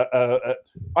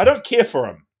don't care for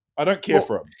him. I don't care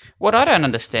for him. What I don't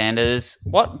understand is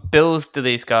what bills do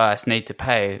these guys need to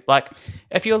pay? Like,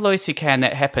 if you're Louis C.K. and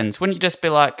that happens, wouldn't you just be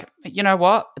like, you know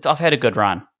what? I've had a good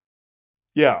run.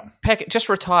 Yeah. Just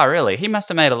retire early. He must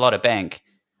have made a lot of bank.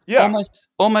 Yeah.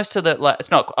 Almost to the like.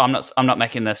 It's not. I'm not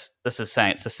making this. This is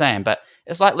saying it's the same, but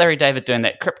it's like Larry David doing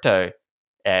that crypto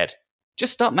ad.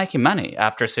 Just stop making money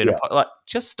after a certain point. Like,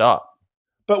 just stop.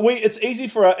 But it's easy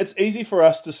for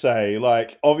us to say,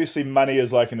 like, obviously money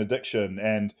is like an addiction,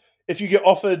 and if you get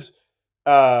offered,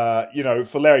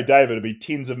 for Larry David, it'd be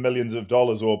tens of millions of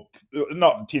dollars, or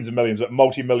not tens of millions, but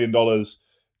multi-million dollars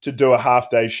to do a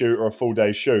half-day shoot or a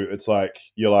full-day shoot. It's like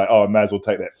you're like, oh, I may as well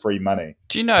take that free money.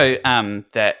 Do you know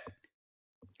that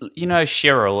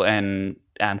Cheryl in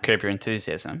Curb Your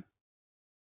Enthusiasm?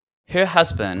 Her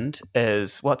husband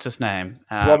is what's his name?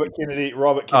 Robert Kennedy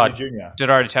Jr. Did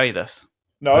I already tell you this?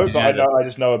 No, but I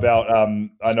just know about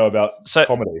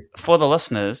comedy. For the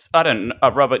listeners, I don't know.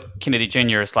 Robert Kennedy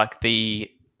Jr. is like the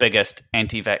biggest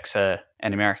anti-vaxxer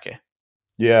in America.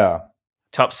 Yeah.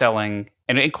 Top selling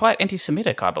and quite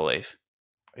anti-Semitic, I believe.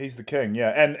 He's the king, yeah.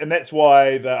 And that's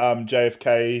why the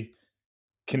JFK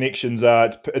connections are,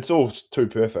 it's all too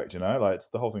perfect, like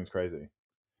the whole thing's crazy.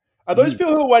 Are those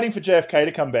people who are waiting for JFK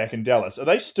to come back in Dallas, are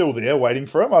they still there waiting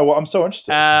for him? I'm so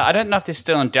interested. I don't know if they're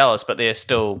still in Dallas, but they're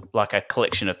still like a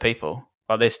collection of people.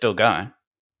 Like they're still going.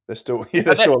 They're still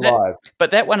alive.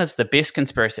 But that one is the best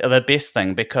conspiracy, or the best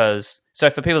thing, because, so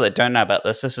for people that don't know about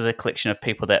this is a collection of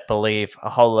people that believe a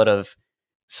whole lot of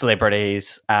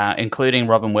celebrities, including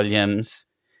Robin Williams,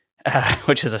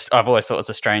 which is I've always thought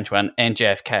was a strange one, and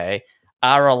JFK,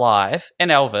 are alive, and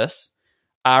Elvis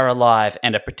are alive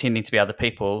and are pretending to be other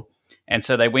people. And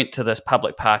so they went to this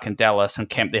public park in Dallas and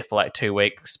camped there for like 2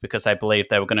 weeks because they believed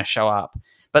they were going to show up.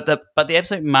 But the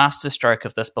absolute masterstroke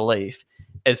of this belief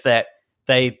is that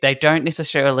they don't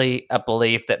necessarily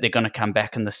believe that they're going to come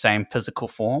back in the same physical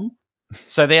form.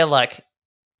 So they're like,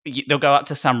 they'll go up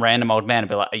to some random old man and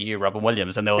be like, "Are you Robin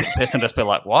Williams?" And the person just be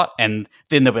like, "What?" And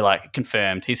then they'll be like,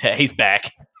 "Confirmed, he's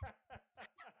back."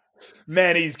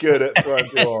 Man, he's good at throwing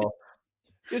people off.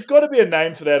 There's got to be a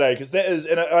name for that, because that is,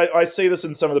 and I see this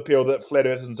in some of the people that flat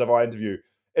earthers and stuff I interview.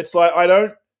 It's like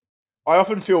I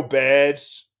often feel bad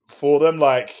for them.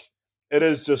 Like it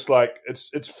is just like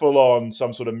it's full on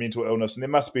some sort of mental illness, and there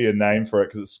must be a name for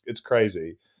it because it's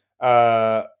crazy.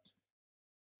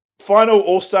 Final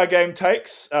All-Star Game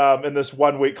takes in this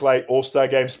 1 week late All-Star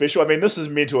Game special. I mean, this is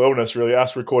mental illness, really.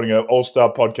 Us recording an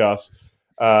All-Star podcast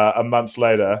a month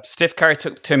later. Steph Curry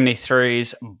took too many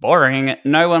threes. Boring.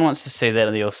 No one wants to see that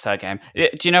in the All-Star game. Do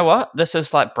you know what? This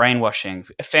is like brainwashing.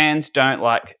 Fans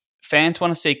want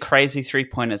to see crazy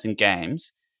three-pointers in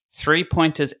games.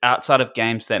 Three-pointers outside of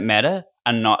games that matter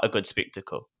are not a good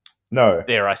spectacle. No.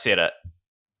 There, I said it.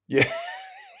 Yeah.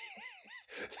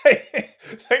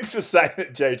 Thanks for saying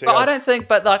it, JT. But I don't think,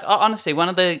 but like honestly, one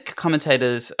of the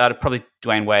commentators, probably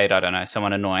Dwayne Wade, I don't know,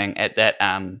 someone annoying at that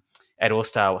at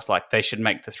All-Star was like, they should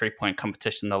make the three-point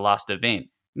competition the last event.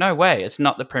 No way. It's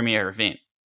not the premier event.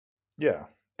 Yeah.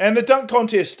 And the dunk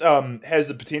contest has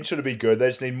the potential to be good. They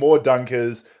just need more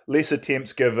dunkers, less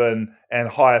attempts given, and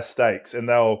higher stakes, and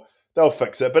they'll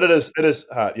fix it. But it is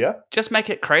hard, yeah? Just make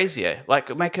it crazier.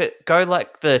 Like, make it go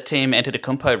like the Team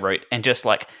Antetokounmpo route and just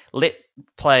like let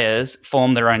players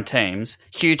form their own teams.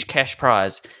 Huge cash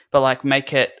prize. But like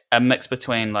make it a mix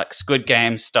between like Squid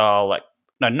Game style, like,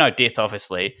 no death,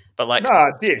 obviously, but like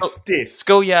death.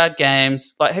 Schoolyard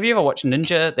games. Like, have you ever watched that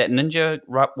Ninja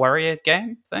Warrior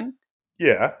game thing?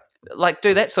 Yeah. Like,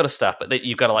 do that sort of stuff, but that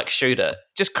you've got to like shoot it.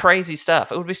 Just crazy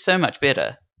stuff. It would be so much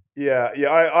better. Yeah.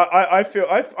 I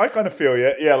kind of feel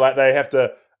you. Yeah, like they have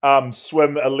to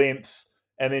swim a length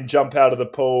and then jump out of the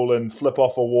pool and flip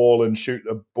off a wall and shoot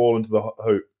a ball into the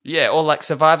hoop. Yeah, or like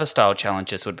Survivor style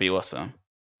challenges would be awesome.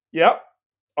 Yeah.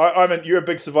 I mean, you're a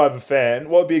big Survivor fan.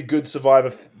 What would be a good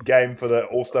Survivor game for the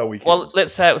All-Star weekend? Well,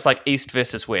 let's say it was like East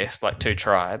versus West, like two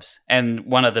tribes, and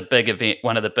one of the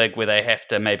big where they have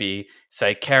to maybe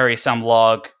say carry some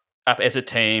log up as a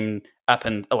team up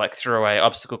and like through away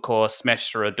obstacle course, smash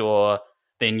through a door,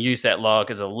 then use that log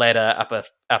as a ladder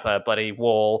up a bloody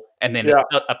wall, and then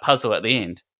a puzzle at the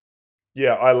end.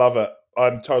 Yeah, I love it.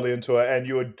 I'm totally into it. And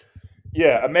you would,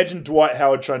 imagine Dwight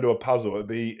Howard trying to do a puzzle. It'd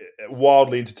be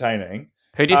wildly entertaining.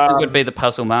 Who do you think would be the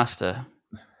puzzle master?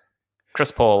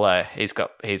 Chris Paul,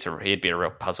 he'd be a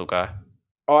real puzzle guy.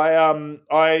 I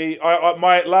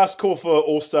my last call for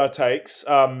All-Star takes.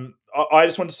 I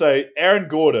just want to say Aaron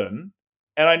Gordon,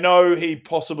 and I know he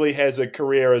possibly has a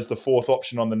career as the fourth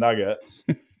option on the Nuggets,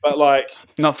 but like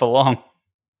not for long.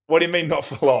 What do you mean not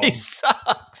for long? He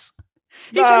sucks.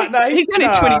 He's only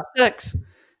 26.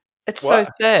 It's so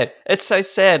sad. It's so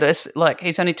sad. It's like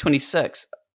he's only 26.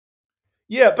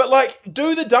 Yeah, but like,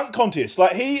 do the dunk contest.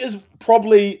 Like, he is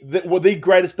probably the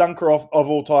greatest dunker of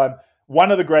all time.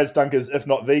 One of the greatest dunkers, if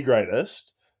not the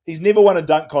greatest. He's never won a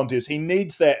dunk contest. He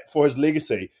needs that for his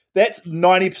legacy. That's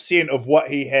 90% of what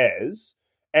he has.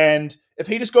 And if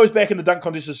he just goes back in the dunk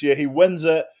contest this year, he wins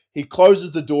it. He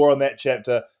closes the door on that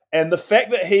chapter. And the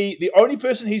fact that the only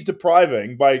person he's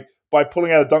depriving by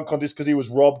pulling out a dunk contest because he was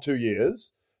robbed 2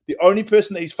 years, the only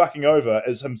person that he's fucking over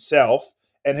is himself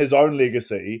and his own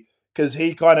legacy, because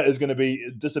he kind of is going to be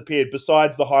disappeared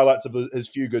besides the highlights of his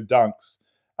few good dunks.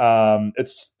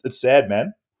 It's sad,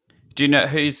 man. Do you know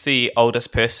who's the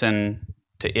oldest person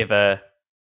to ever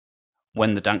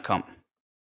win the dunk comp?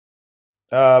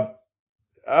 I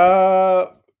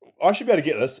should be able to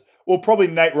get this. Well, probably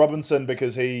Nate Robinson,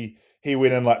 because he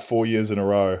went in like 4 years in a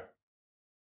row.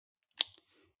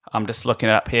 I'm just looking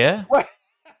it up here.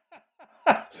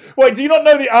 Wait, do you not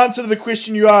know the answer to the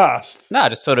question you asked? No,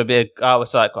 just sort of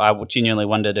I genuinely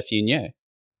wondered if you knew.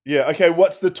 Yeah, okay,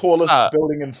 what's the tallest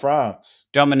building in France?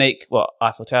 Dominique,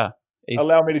 Eiffel Tower.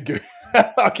 Allow me to Google.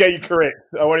 Okay, you're correct.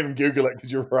 I won't even Google it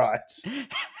because you're right.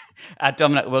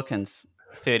 Dominic Wilkins,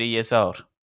 30 years old.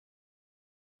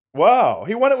 Wow,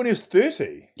 he won it when he was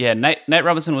 30. Yeah, Nate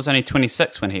Robinson was only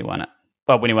 26 when he won it.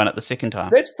 Well, when he won it the second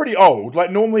time. That's pretty old.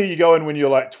 Like, normally you go in when you're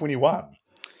like 21.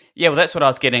 Yeah, well, that's what I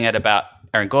was getting at about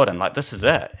Aaron Gordon. Like, this is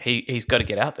it. He's got to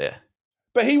get out there.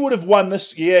 But he would have won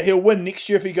this year. He'll win next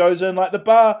year if he goes in. Like,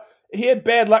 he had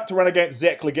bad luck to run against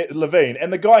Zach LaVine.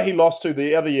 And the guy he lost to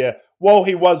the other year, while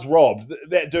he was robbed,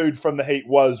 that dude from the Heat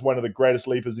was one of the greatest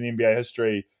leapers in NBA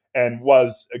history and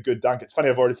was a good dunk. It's funny,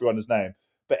 I've already forgotten his name.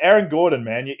 But Aaron Gordon,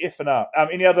 man, you're effing up.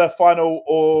 Any other final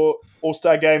or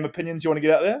All-Star game opinions you want to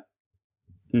get out there?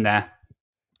 Nah.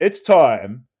 It's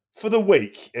time for the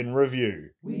Week in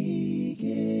Review. Week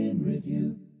in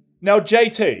Review. Now,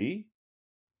 JT,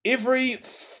 every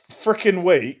frickin'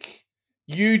 week,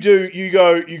 you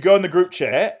go in the group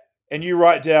chat and you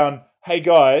write down, hey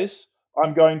guys,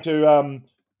 I'm going to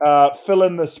fill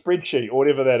in the spreadsheet or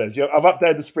whatever that is. I've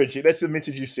updated the spreadsheet. That's the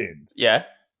message you send. Yeah.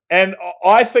 And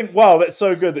I think, wow, that's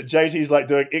so good that JT's like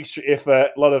doing extra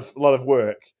effort, a lot of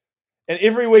work. And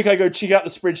every week I go check out the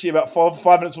spreadsheet about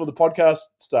five minutes before the podcast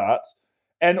starts.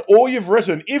 And all you've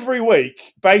written every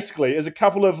week, basically, is a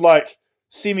couple of like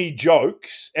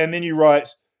semi-jokes. And then you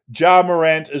write, Ja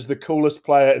Morant is the coolest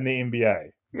player in the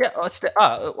NBA. Yeah,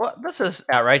 this is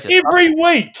outrageous. Every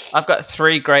week! I've got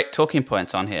 3 great talking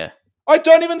points on here. I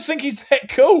don't even think he's that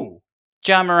cool.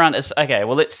 Ja Morant is... Okay,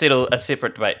 well, let's settle a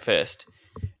separate debate first.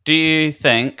 What do you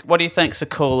think's a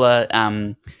cooler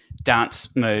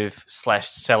dance move /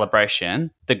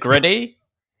 celebration? The gritty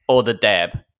or the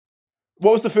dab?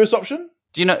 What was the first option?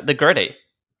 Do you know the gritty?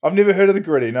 I've never heard of the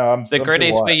gritty. No, I'm gritty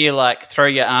is where you like throw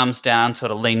your arms down,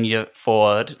 sort of lean you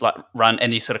forward, like run,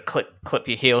 and you sort of clip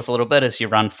your heels a little bit as you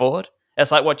run forward.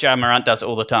 It's like what Ja Morant does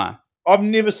all the time. I've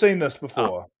never seen this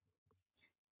before.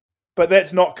 But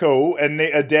that's not cool, and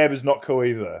a dab is not cool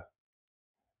either.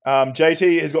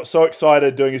 JT has got so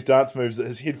excited doing his dance moves that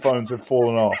his headphones have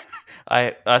fallen off.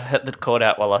 I hit the cord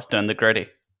out while I was doing the gritty.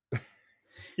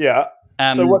 Yeah.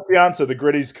 So what's the answer? The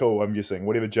gritty's cool, I'm guessing,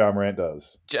 whatever Ja Morant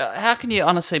does. How can you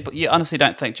honestly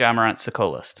don't think Ja Morant's the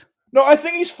coolest? No, I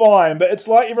think he's fine, but it's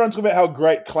like everyone's talking about how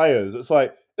great Clay is. It's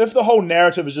like, if the whole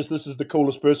narrative is just this is the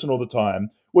coolest person all the time,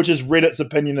 which is Reddit's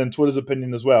opinion and Twitter's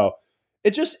opinion as well,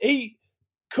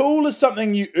 cool is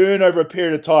something you earn over a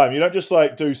period of time. You don't just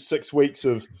like do 6 weeks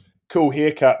of cool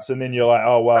haircuts, and then you're like,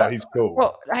 oh wow, he's cool.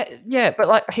 Well, yeah, but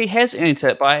like he has earned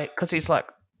it because he's like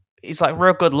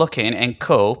real good looking and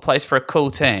cool, plays for a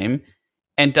cool team,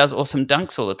 and does awesome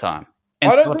dunks all the time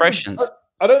and celebrations.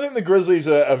 I don't think the Grizzlies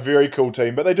are a very cool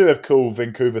team, but they do have cool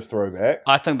Vancouver throwbacks.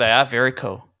 I think they are very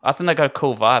cool. I think they got a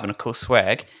cool vibe and a cool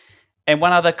swag. And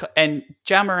and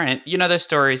Ja Morant, you know those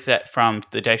stories that from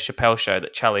the Dave Chappelle show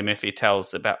that Charlie Murphy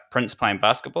tells about Prince playing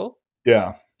basketball?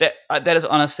 Yeah. That is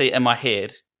honestly in my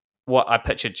head what I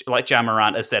pictured. Like Ja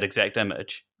Morant is that exact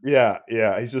image. Yeah.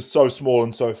 He's just so small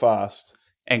and so fast.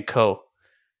 And cool.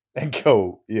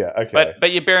 Yeah, okay.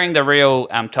 But you're bearing the real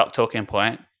top talking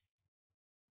point.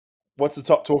 What's the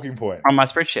top talking point? On my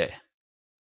spreadsheet.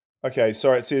 Okay,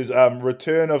 sorry, it says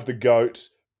return of the GOAT,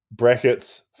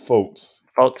 brackets, Fultz.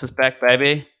 Fultz is back,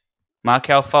 baby.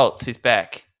 Markelle Fultz, he's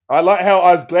back. I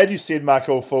was glad you said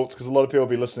Markelle Fultz because a lot of people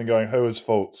will be listening going, who is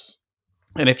Fultz?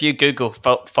 And if you Google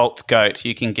Fultz GOAT,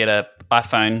 you can get a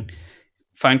iPhone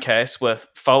phone case with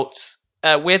Fultz.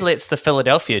 Weirdly, it's the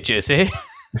Philadelphia jersey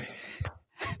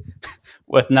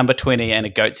with number 20 and a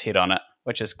goat's head on it,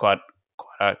 which is quite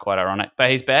ironic. But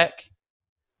he's back.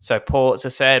 So Paul,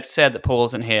 it's sad that Paul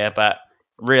isn't here, but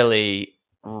really,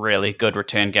 really good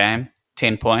return game.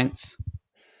 10 points.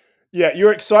 Yeah,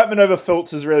 your excitement over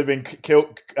Fultz has really been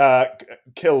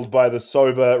killed by the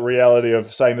sober reality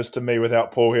of saying this to me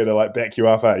without Paul here to like back you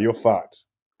up. You're fucked.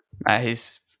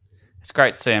 It's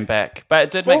great to see him back, but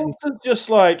it did Fultz make me is just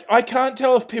like, I can't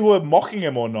tell if people are mocking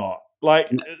him or not. Like,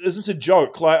 is this a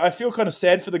joke? Like, I feel kind of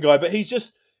sad for the guy, but he's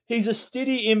a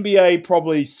steady NBA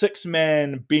probably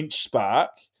 6-man bench spark,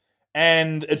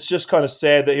 and it's just kind of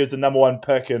sad that he was the number one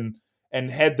pick and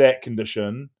had that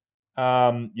condition.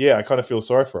 I kind of feel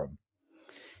sorry for him.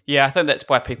 Yeah, I think that's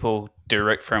why people do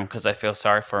root for him, because they feel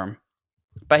sorry for him.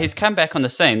 But he's come back on the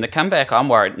scene. The comeback I'm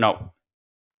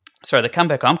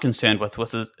concerned with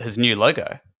was his new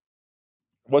logo.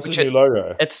 What's his new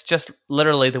logo? It's just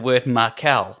literally the word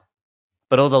Markelle,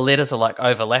 but all the letters are like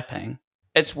overlapping.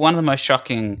 It's one of the most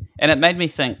shocking, and it made me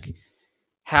think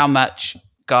how much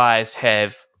guys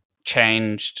have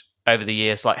changed over the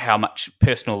years, like how much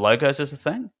personal logos is a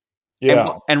thing.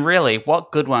 Yeah. And really,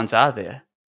 what good ones are there?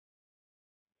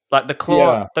 Like the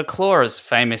claw is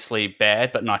famously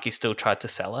bad, but Nike still tried to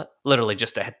sell it. Literally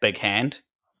just a big hand.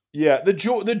 Yeah, the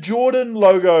Jordan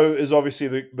logo is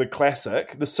obviously the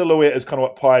classic. The silhouette is kind of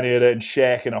what pioneered it, and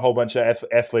Shaq and a whole bunch of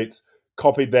athletes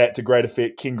copied that to great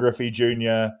effect. King Griffey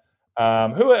Jr.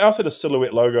 Who else had a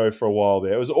silhouette logo for a while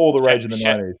there? It was all the rage in the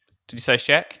 90s. Did you say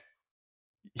Shaq?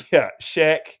 Yeah,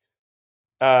 Shaq,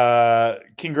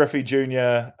 King Griffey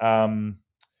Jr.,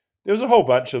 there was a whole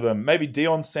bunch of them. Maybe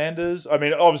Deion Sanders. I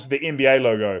mean, obviously the NBA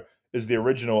logo is the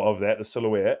original of that, the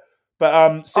silhouette.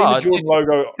 But the Jordan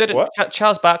logo.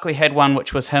 Charles Barkley had one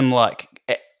which was him like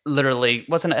literally,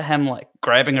 wasn't it him like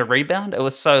grabbing a rebound? It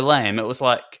was so lame. It was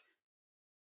like...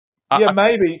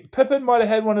 maybe. Pippen might have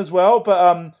had one as well.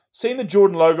 But seeing the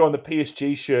Jordan logo on the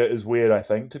PSG shirt is weird, I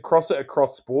think. To cross it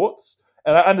across sports.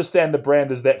 And I understand the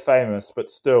brand is that famous, but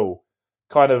still...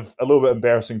 kind of a little bit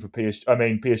embarrassing for PSG. I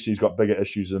mean, PSG's got bigger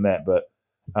issues than that, but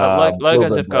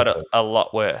logos have got a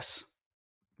lot worse.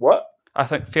 What? I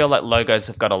feel like logos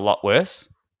have got a lot worse.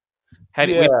 Where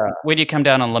do you come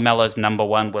down on LaMelo's number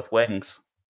one with wings?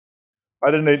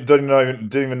 I didn't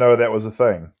even know that was a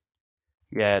thing.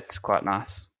 Yeah, it's quite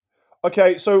nice.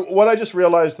 Okay, so what I just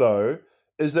realized though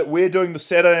is that we're doing the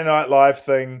Saturday Night Live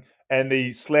thing and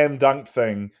the slam dunk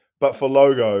thing, but for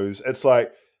logos, it's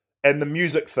like. And the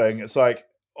music thing, it's like,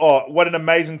 oh, what an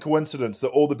amazing coincidence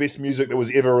that all the best music that was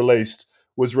ever released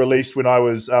was released when I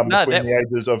was between the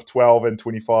ages of 12 and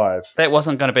 25. That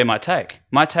wasn't going to be my take.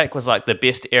 My take was like the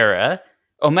best era,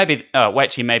 or maybe,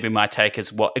 maybe my take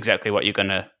is exactly what you're going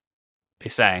to be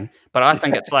saying. But I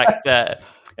think it's like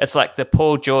the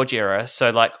Paul George era, so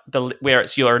like where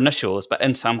it's your initials, but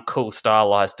in some cool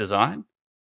stylized design.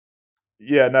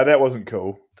 Yeah, no, that wasn't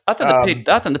cool. I think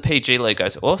the PG logo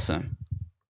is awesome.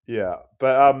 Yeah,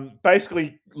 but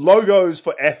basically logos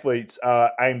for athletes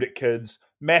are aimed at kids.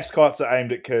 Mascots are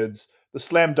aimed at kids. The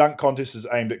slam dunk contest is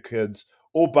aimed at kids.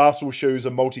 All basketball shoes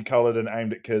are multicolored and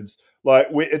aimed at kids. Like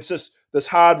it's just this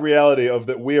hard reality of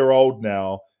that we're old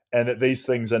now and that these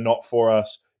things are not for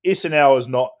us. SNL is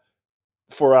not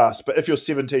for us, but if you're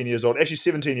 17 years old, actually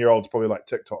 17-year-olds probably like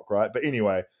TikTok, right? But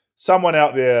anyway, someone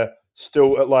out there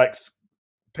still likes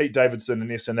Pete Davidson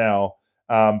and SNL.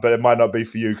 But it might not be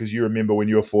for you because you remember when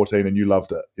you were 14 and you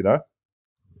loved it, you know?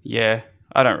 Yeah,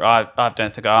 I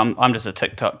don't think I'm just a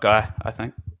TikTok guy, I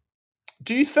think.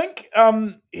 Do you think,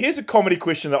 here's a comedy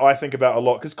question that I think about a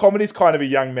lot because comedy's kind of a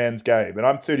young man's game and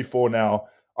I'm 34 now.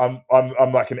 I'm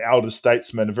like an elder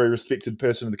statesman, a very respected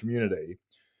person in the community.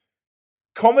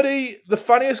 comedy, the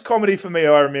funniest comedy for me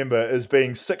I remember is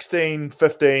being 16,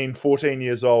 15, 14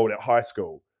 years old at high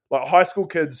school. Like high school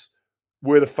kids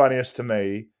were the funniest to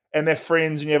me, and they're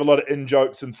friends, and you have a lot of in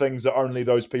jokes and things that only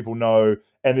those people know.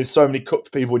 And there's so many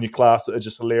cooked people in your class that are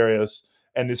just hilarious,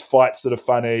 and there's fights that are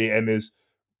funny, and there's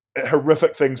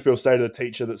horrific things people say to the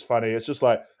teacher that's funny. It's just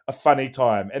like a funny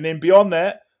time. And then beyond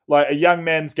that, like a young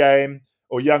man's game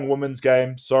or young woman's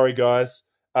game, sorry guys,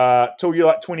 till you're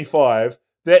like 25,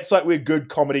 that's like where good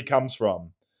comedy comes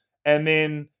from. And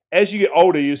then as you get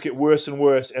older, you just get worse and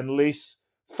worse and less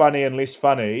funny and less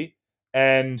funny.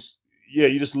 And yeah,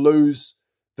 you just lose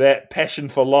that passion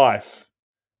for life.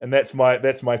 And that's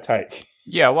my take.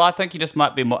 Yeah, well, I think you just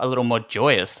might be a little more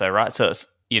joyous, though, right? So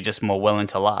you're just more willing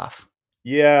to laugh.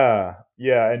 Yeah,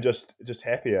 and just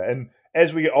happier. And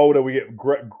as we get older, we get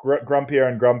grumpier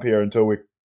and grumpier until we're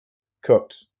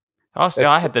cooked. Honestly,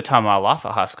 I had the time of my life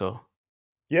at high school.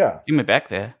 Yeah. Give me back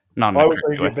there. No, I was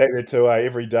going to get back there too,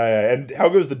 every day. And how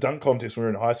good was the dunk contest when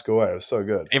we were in high school? It was so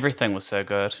good. Everything was so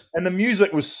good. And the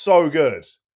music was so good.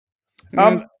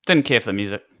 Didn't care for the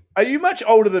music. Are you much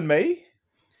older than me?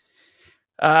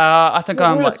 I think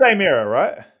I'm we're like the same era,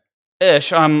 right?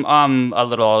 ish. I'm a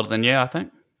little older than you, I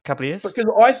think. A couple of years. Because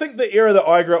I think the era that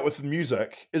I grew up with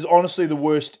music is honestly the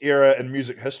worst era in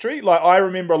music history. Like, I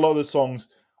remember a lot of the songs.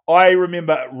 I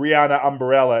remember Rihanna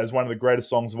Umbrella as one of the greatest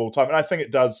songs of all time, and I think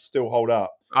it does still hold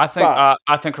up. I think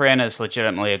Rihanna is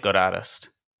legitimately a good artist.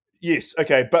 Yes,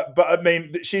 okay, but I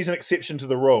mean, she's an exception to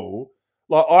the rule.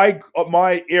 Like,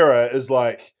 my era is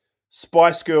like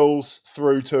Spice Girls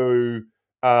through to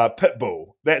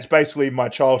Pitbull. That's basically my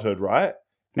childhood, right?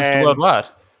 Mr. Worldwide.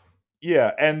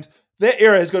 Yeah, and that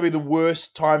era has got to be the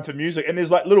worst time for music. And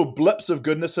there's like little blips of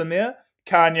goodness in there.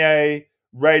 Kanye,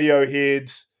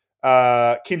 Radiohead,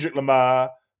 Kendrick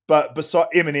Lamar, but beside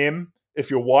Eminem, if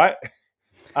you're white,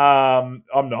 I'm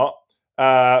not.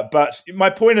 But my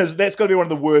point is that's got to be one of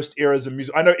the worst eras of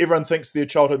music. I know everyone thinks their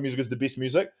childhood music is the best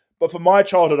music, but for my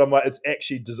childhood, I'm like, it's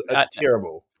actually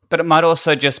terrible. But it might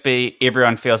also just be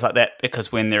everyone feels like that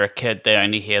because when they're a kid, they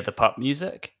only hear the pop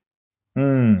music.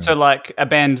 So like a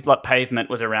band like Pavement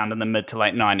was around in the mid to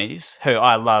late 90s, who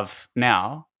I love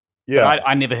now. Yeah. But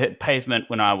I never hit Pavement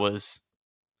when I was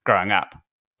growing up.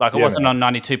 Like it wasn't on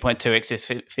 92.2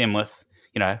 XFM with,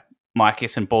 Mike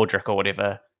S and Baldrick or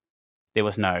whatever. There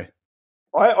was no.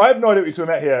 I have no idea what you're talking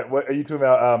about here. What are you talking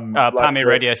about? Palmy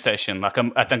radio station. Like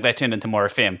I think they turned into more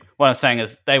FM. What I'm saying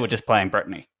is they were just playing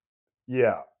Britney.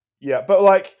 Yeah. But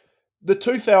like the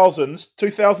 2000 to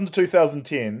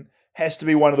 2010 has to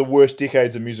be one of the worst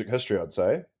decades of music history, I'd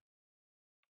say.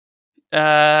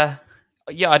 Yeah,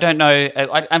 I don't know.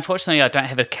 Unfortunately, I don't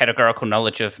have a categorical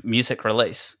knowledge of music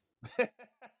release.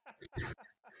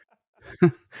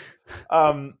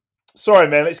 Sorry,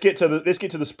 man. Let's get to the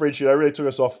spreadsheet. I really took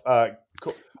us off.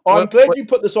 Cool. I'm glad you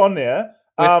put this on there.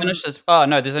 We finished this. Oh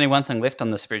no, there's only one thing left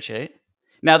on the spreadsheet.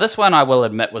 Now, this one I will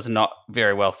admit was not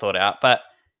very well thought out, but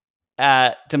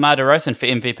DeMar DeRozan for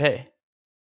MVP,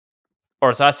 or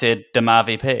as I said, DeMar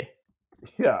VP.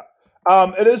 Yeah.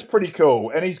 It is pretty cool,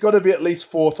 and he's got to be at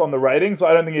least fourth on the ratings.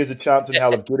 I don't think he has a chance in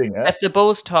hell of getting it. If the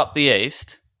Bulls top the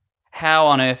East, how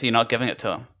on earth are you not giving it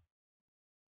to him?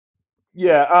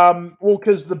 Yeah, well,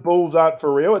 because the Bulls aren't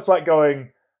for real. It's like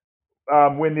going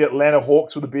when the Atlanta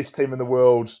Hawks were the best team in the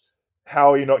world.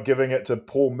 How are you not giving it to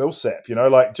Paul Millsap?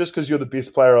 Like just because you're the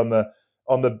best player on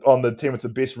the team with the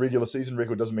best regular season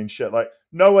record doesn't mean shit. Like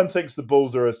no one thinks the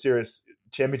Bulls are a serious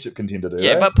championship contender, do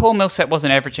they? But Paul Millsap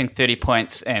wasn't averaging 30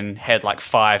 points and had like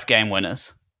 5 game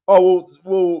winners. Oh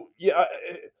well, yeah.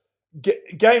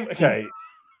 Game okay.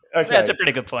 That's a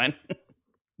pretty good point.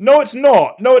 No, it's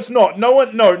not.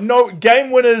 No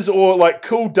game winners or like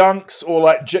cool dunks or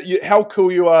like how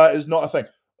cool you are is not a thing.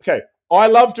 Okay, I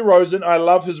love DeRozan. I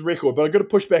love his record, but I've got to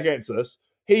push back against this.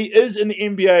 He is in the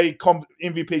NBA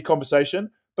MVP conversation,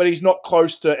 but he's not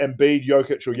close to Embiid,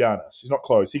 Jokic, or Giannis. He's not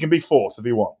close. He can be fourth if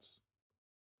he wants.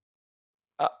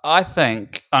 I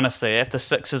think, honestly, if the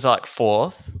Sixers are like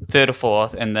third or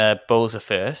fourth, and the Bulls are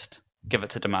first, give it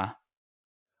to DeMar.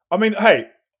 I mean, hey,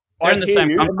 they're in the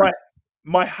same conference.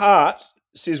 My heart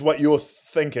says what you're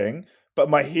thinking, but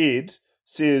my head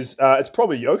says it's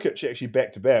probably Jokic actually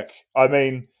back to back. I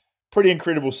mean, pretty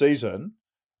incredible season.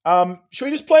 Should we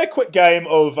just play a quick game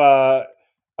of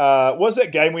what was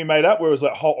that game we made up where it was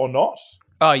like hot or not?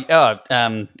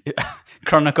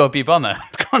 Chronicle Bubonic.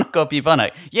 Chronicle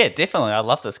Bubonic. Yeah, definitely. I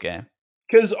love this game.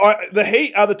 Because the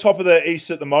Heat are the top of the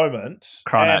East at the moment.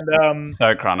 Chronic. And,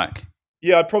 so chronic.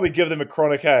 Yeah, I'd probably give them a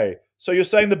chronic A. So you're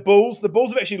saying the Bulls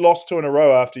have actually lost 2 in a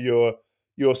row after you're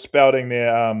spouting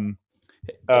their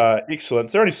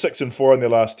Excellent. They're only 6-4 in their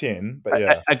last 10, but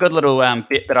yeah. A good little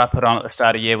bet that I put on at the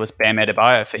start of the year was Bam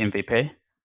Adebayo for MVP.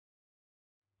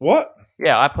 What?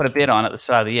 Yeah, I put a bet on at the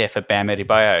start of the year for Bam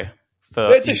Adebayo for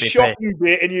That's MVP. a shocking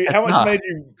bet, and how much not. made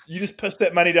you? You just pissed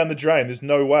that money down the drain. There's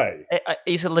no way.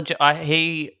 He's a legit.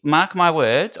 He mark my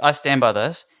words. I stand by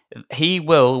this. He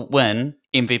will win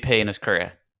MVP in his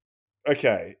career.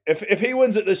 Okay, if he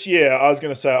wins it this year, I was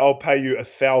going to say I'll pay you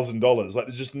 $1,000. Like,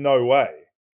 there's just no way.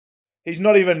 He's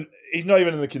not even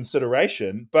in the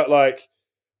consideration. But like,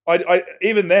 I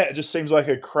even that just seems like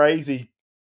a crazy.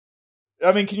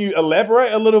 I mean, can you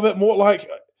elaborate a little bit more? Like,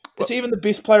 is he even the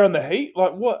best player on the Heat?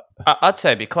 Like, what? I'd say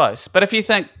it'd be close. But if you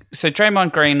think so,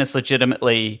 Draymond Green is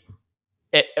legitimately.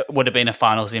 It would have been a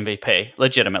Finals MVP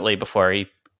legitimately before he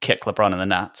kicked LeBron in the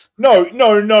nuts. No.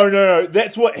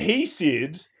 That's what he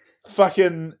said.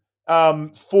 Fucking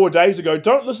 4 days ago.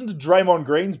 Don't listen to Draymond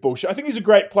Green's bullshit. I think he's a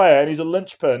great player and he's a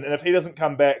linchpin. And if he doesn't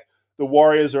come back, the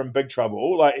Warriors are in big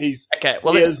trouble. Like he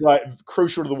is like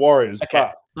crucial to the Warriors. Okay,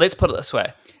 but let's put it this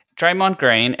way: Draymond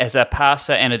Green, as a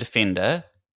passer and a defender,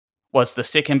 was the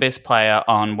second best player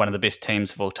on one of the best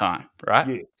teams of all time.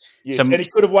 Right? Yes. So, and he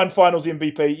could have won Finals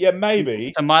MVP. Yeah,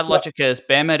 maybe. So my logic is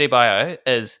Bam Adebayo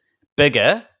is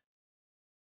bigger.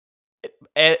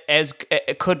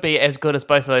 It could be as good as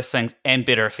both of those things and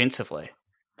better offensively.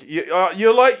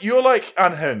 You're like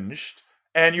unhinged,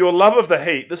 and your love of the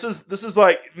Heat. This is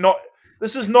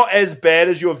not as bad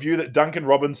as your view that Duncan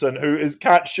Robinson, who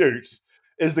can't shoot,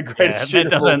 is the greatest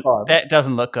shooter of all time. That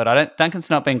doesn't look good. Duncan's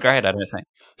not been great. I don't think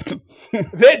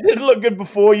that didn't look good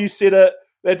before you said it.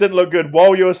 That didn't look good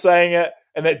while you were saying it,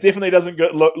 and that definitely doesn't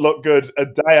look good a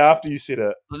day after you said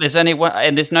it. There's only one,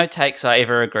 and there's no takes I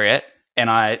ever regret. And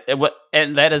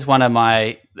that is one of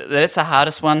my. That's the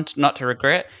hardest one not to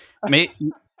regret. Me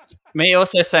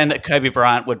also saying that Kobe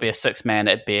Bryant would be a sixth man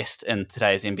at best in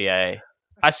today's NBA.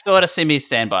 I still had to see me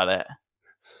stand by that.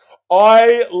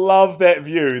 I love that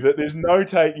view that there's no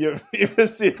take you've ever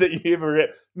said that you ever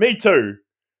regret. Me too.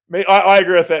 I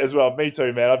agree with that as well. Me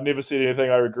too, man. I've never said anything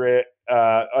I regret.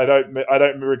 I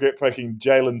don't regret picking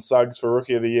Jalen Suggs for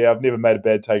Rookie of the Year. I've never made a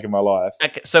bad take in my life.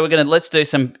 Okay, so let's do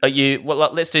some.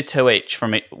 Let's do two each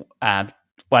from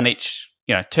one each.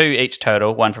 Two each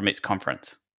total, one from each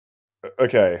conference.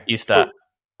 Okay, you start.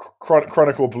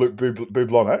 Chronicle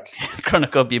Bublonic.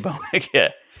 Chronicle Bublonic. Yeah.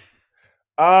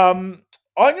 I'm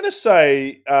going to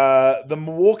say the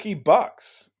Milwaukee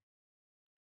Bucks.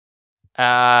 You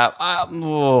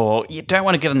don't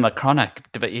want to give them a chronic,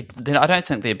 but I don't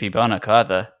think they're bubonic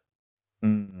either.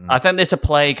 I think there's a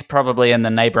plague probably in the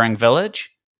neighbouring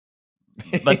village,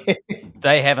 but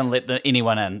they haven't let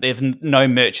anyone in. There's no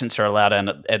merchants are allowed in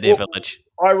at their village.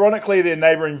 Ironically, their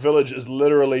neighbouring village is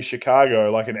literally Chicago,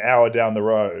 like an hour down the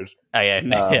road. Oh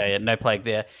yeah, no plague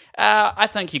there. I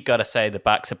think you've got to say the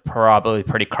Bucks are probably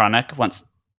pretty chronic.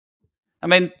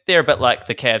 They're a bit like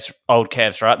the Cavs, old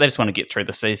Cavs, right? They just want to get through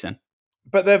the season.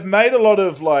 But they've made a lot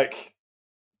of like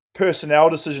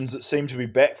personnel decisions that seem to be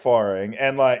backfiring,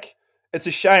 and like it's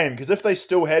a shame because if they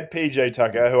still had PJ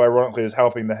Tucker, who ironically is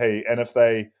helping the Heat, and if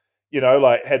they,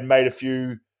 had made a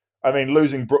few,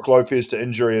 losing Brook Lopez to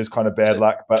injury is kind of bad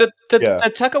luck. But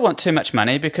did Tucker want too much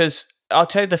money? Because I'll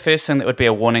tell you the first thing that would be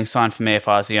a warning sign for me if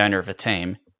I was the owner of a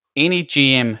team. Any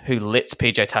GM who lets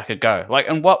PJ Tucker go, like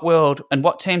in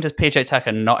what team does PJ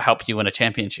Tucker not help you win a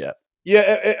championship?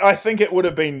 Yeah, I think it would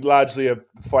have been largely a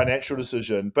financial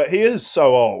decision, but he is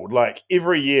so old. Like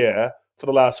every year for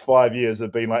the last 5 years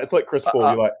have been like, it's like Chris Paul.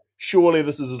 You're like, surely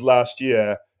this is his last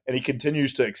year, and he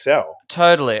continues to excel.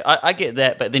 Totally. I get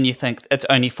that, but then you think it's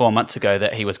only 4 months ago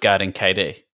that he was guarding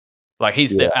KD. Like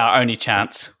he's our only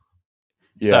chance.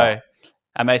 Yeah. So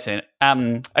amazing.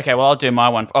 Okay, well I'll do my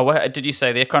one. Oh, did you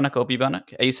say there, Chronicle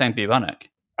Bubonic? Are you saying Bubonic?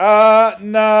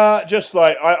 Nah, just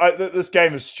like this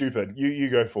game is stupid. You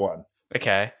go for one.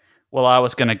 Okay. Well, I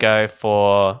was going to go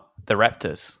for the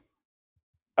Raptors.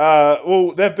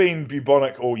 Well, they've been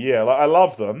bubonic all year. Like, I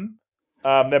love them.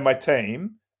 They're my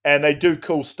team, and they do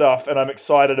cool stuff, and I'm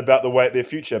excited about their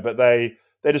future. But they're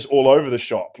just all over the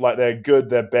shop. Like they're good,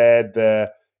 they're bad, they're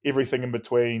everything in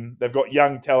between. They've got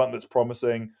young talent that's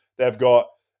promising. They've got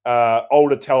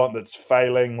older talent that's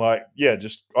failing. Like, yeah,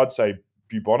 just I'd say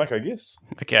bubonic, I guess.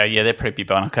 Okay, yeah, they're pretty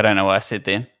bubonic. I don't know what I said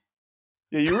then.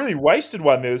 Yeah, you really wasted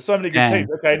one there. There's so many good teams.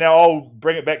 Okay, now I'll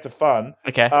bring it back to fun.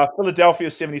 Okay. Philadelphia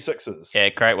 76ers. Yeah,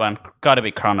 great one. Got to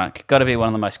be chronic. Got to be one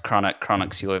of the most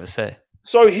chronics you'll ever see.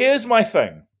 So here's my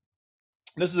thing.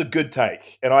 This is a good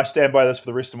take, and I stand by this for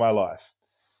the rest of my life.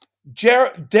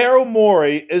 Daryl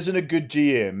Morey isn't a good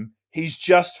GM. He's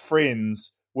just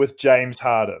friends with James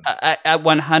Harden. I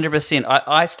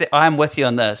 100%. I'm with you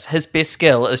on this. His best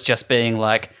skill is just being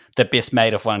like the best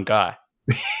mate of one guy.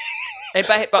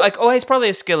 but like, his probably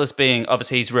his skill is being,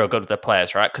 obviously he's real good with the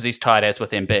players, right? Because he's tied as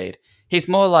with Embiid. He's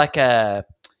more like a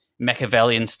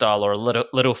Machiavellian style or a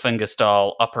little finger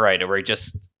style operator where he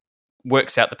just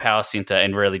works out the power center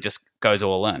and really just goes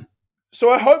all in. So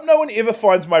I hope no one ever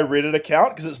finds my Reddit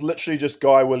account because it's literally just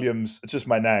Guy Williams. It's just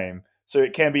my name. So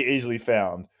it can be easily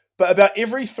found. But about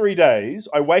every 3 days,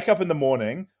 I wake up in the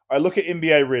morning, I look at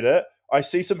NBA Reddit, I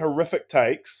see some horrific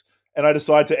takes, and I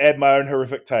decide to add my own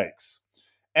horrific takes.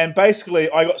 And basically,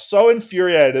 I got so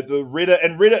infuriated that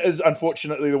Reddit is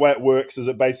unfortunately the way it works is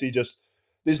it basically just,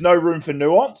 there's no room for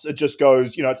nuance. It just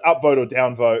goes, it's upvote or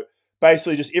downvote.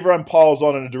 Basically, just everyone piles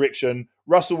on in a direction.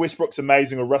 Russell Westbrook's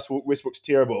amazing or Russell Westbrook's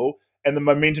terrible. And the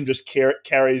momentum just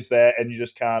carries that and you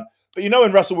just can't. But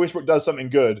when Russell Westbrook does something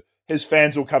good, his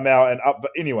fans will come out and up.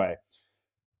 But anyway,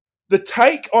 the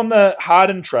take on the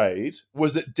Harden trade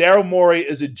was that Daryl Morey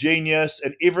is a genius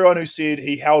and everyone who said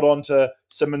he held on to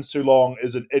Simmons too long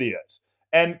is an idiot.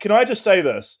 And can I just say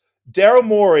this? Daryl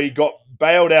Morey got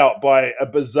bailed out by a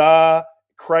bizarre,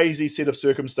 crazy set of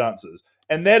circumstances.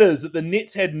 And that is that the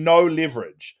Nets had no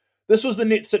leverage. This was the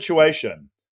Nets situation.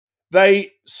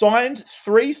 They signed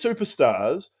 3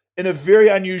 superstars in a very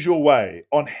unusual way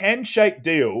on handshake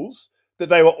deals that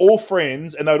they were all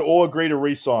friends and they would all agree to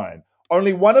re-sign.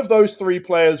 Only one of those 3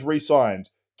 players re-signed,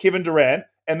 Kevin Durant,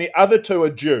 and the other 2 are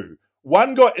due.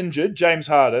 One got injured, James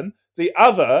Harden. The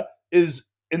other is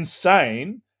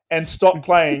insane and stopped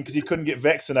playing because he couldn't get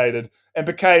vaccinated and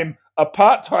became a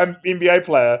part-time NBA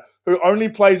player who only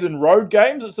plays in road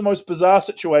games. It's the most bizarre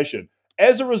situation.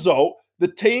 As a result, the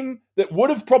team that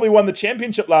would have probably won the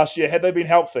championship last year had they been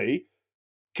healthy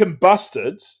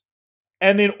combusted.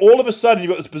 And then all of a sudden,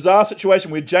 you've got this bizarre situation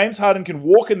where James Harden can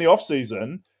walk in the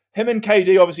offseason. Him and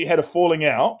KD obviously had a falling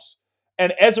out.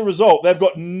 And as a result, they've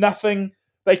got nothing.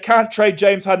 They can't trade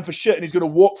James Harden for shit, and he's going to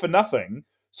walk for nothing.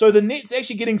 So the Nets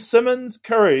actually getting Simmons,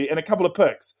 Curry, and a couple of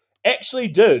picks actually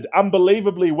did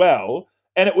unbelievably well.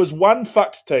 And it was one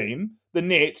fucked team, the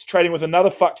Nets, trading with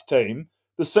another fucked team,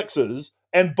 the Sixers.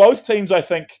 And both teams, I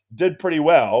think, did pretty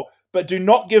well. But do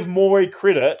not give Morey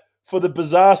credit for the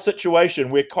bizarre situation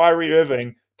where Kyrie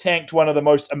Irving tanked one of the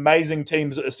most amazing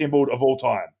teams assembled of all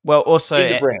time. Well, also,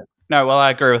 I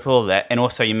agree with all of that. And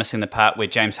also, you're missing the part where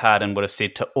James Harden would have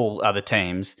said to all other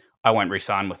teams, I won't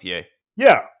re-sign with you.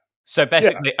 Yeah. So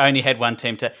basically, only had one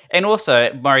team to... And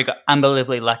also, Murray got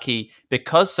unbelievably lucky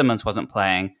because Simmons wasn't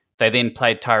playing. They then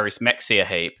played Tyrese Maxey a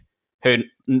heap, who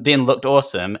then looked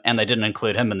awesome, and they didn't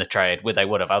include him in the trade where they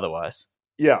would have otherwise.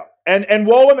 Yeah. And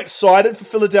while I'm excited for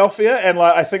Philadelphia, and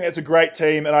I think it's a great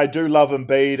team, and I do love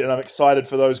Embiid, and I'm excited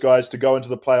for those guys to go into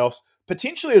the playoffs,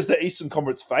 potentially as the Eastern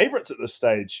Conference favorites at this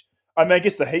stage. I mean, I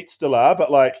guess the Heat still are, but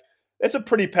that's a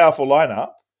pretty powerful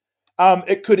lineup.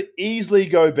 It could easily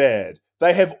go bad.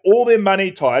 They have all their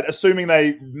money tied, assuming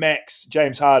they max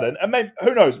James Harden. And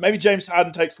who knows? Maybe James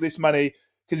Harden takes less money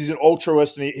because he's an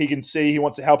altruist and he can see he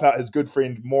wants to help out his good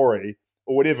friend Morey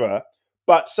or whatever.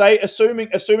 But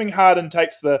assuming Harden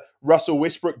takes the Russell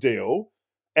Westbrook deal,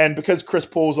 and because Chris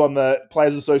Paul's on the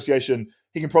Players Association,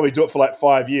 he can probably do it for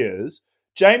 5 years.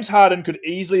 James Harden could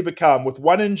easily become, with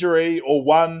one injury or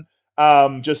one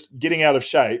just getting out of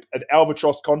shape, an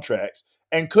albatross contract,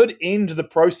 and could end the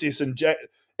process. And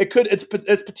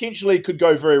it potentially could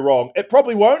go very wrong. It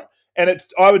probably won't, and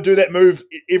I would do that move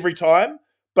every time.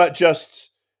 But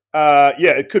just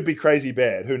it could be crazy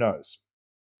bad. Who knows?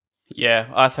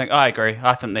 Yeah, I agree.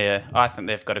 I think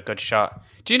they've got a good shot.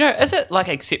 Do you know, is it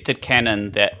accepted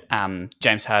canon that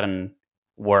James Harden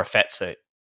wore a fat suit?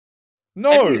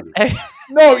 No.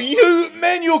 No,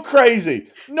 you're crazy.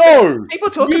 No. People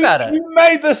talk about it. You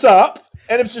made this up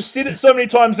and have just said it so many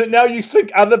times that now you think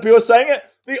other people are saying it.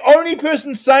 The only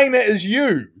person saying that is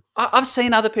you. I've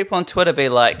seen other people on Twitter be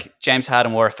like, James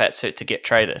Harden wore a fat suit to get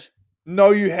traded.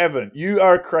 No, you haven't. You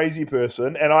are a crazy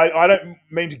person, and I don't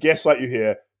mean to gaslight you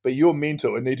here, but you're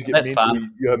mental and need to get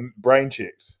your brain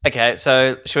checked. Okay,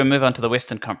 so should we move on to the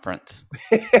Western Conference?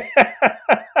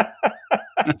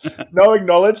 No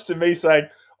acknowledge to me saying,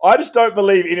 I just don't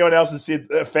believe anyone else has said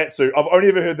a fat suit. I've only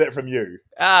ever heard that from you.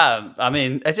 I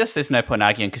mean, there's no point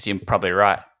arguing because you're probably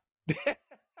right.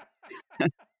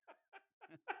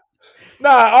 No,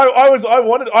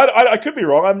 I could be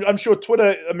wrong. I'm sure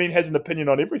Twitter, has an opinion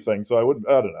on everything, so I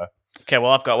don't know. Okay,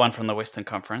 well, I've got one from the Western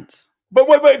Conference. But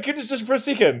wait, just for a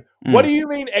second. What do you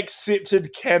mean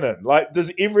accepted canon?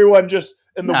 Does everyone just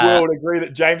in the world agree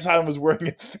that James Harden was wearing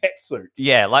a fat suit?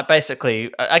 Yeah,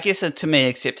 basically, I guess to me,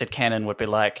 accepted canon would be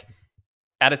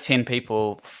out of 10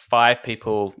 people, 5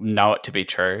 people know it to be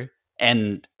true,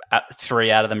 and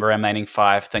 3 out of the remaining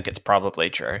 5 think it's probably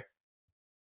true.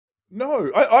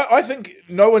 No, I think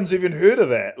no one's even heard of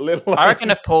that. Let alone- I reckon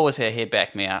if Paul was here, he'd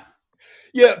back me up.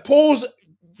 Yeah, Paul's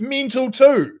mental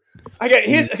too.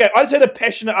 Okay, I just had a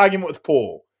passionate argument with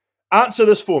Paul. Answer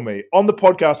this for me on the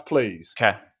podcast, please.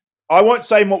 Okay. I won't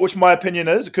say which my opinion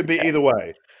is. It could be either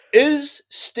way. Is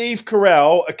Steve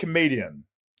Carell a comedian?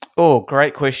 Oh,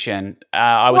 great question.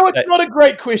 It's not a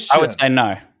great question. I would say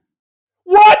no.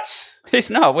 What? He's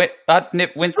not.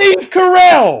 Steve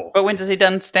Carell! But when does he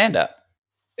done stand-up?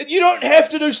 You don't have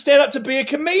to do stand-up to be a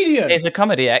comedian. He's a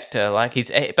comedy actor.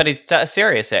 But he's a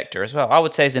serious actor as well. I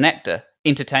would say he's an actor.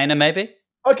 Entertainer, maybe?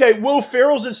 Okay, Will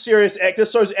Ferrell's a serious actor,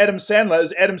 so is Adam Sandler.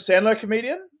 Is Adam Sandler a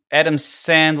comedian? Adam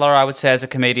Sandler, I would say, is a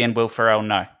comedian. Will Ferrell,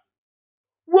 no.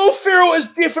 Will Ferrell is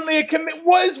definitely a comedian.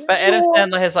 But Adam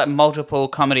Sandler has like multiple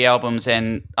comedy albums,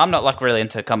 and I'm not like really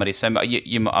into comedy, so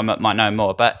you might know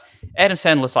more. But Adam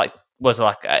Sandler's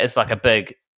is like a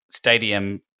big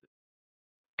stadium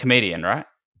comedian, right?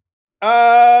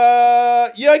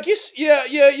 Yeah, I guess,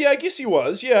 I guess he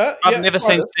was. Yeah, I've never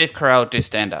seen Steve Carell do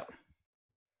stand up.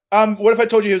 What if I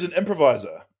told you he was an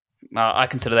improviser? I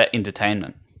consider that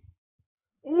entertainment.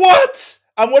 What?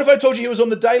 What if I told you he was on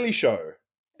the Daily Show?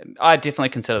 I definitely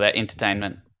consider that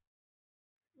entertainment.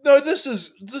 No, this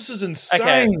is insane,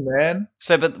 Okay. man.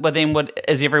 So, but then,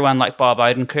 is everyone like Bob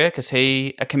Odenkirk? Is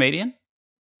he a comedian,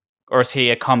 or is he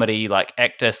a comedy like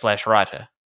actor / writer?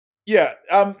 Yeah,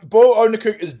 Bob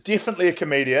Odenkirk is definitely a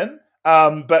comedian,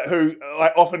 but who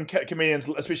like often comedians,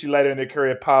 especially later in their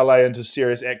career, parlay into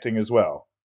serious acting as well.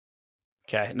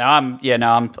 Okay, I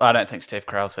don't think Steve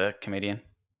Carell's a comedian.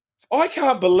 I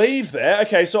can't believe that.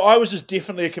 Okay, so I was just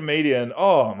definitely a comedian.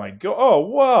 Oh my god! Oh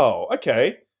wow!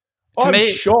 Okay, I'm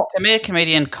shocked. To me, a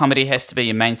comedian comedy has to be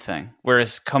your main thing,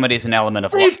 whereas comedy is an element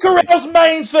of Steve Carell's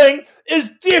main thing is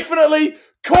definitely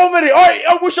comedy.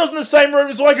 I wish I was in the same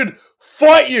room so I could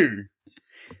fight you.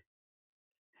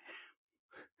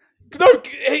 No,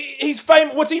 he's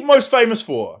famous. What's he most famous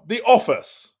for? The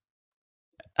Office.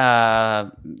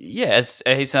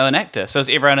 He's an actor. So is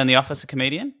everyone in The Office a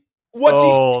comedian?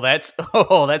 That's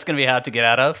going to be hard to get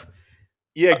out of.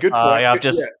 Yeah, good point. I've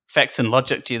just facts and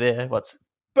logic to you there. But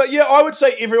yeah, I would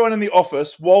say everyone in The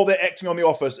Office, while they're acting on The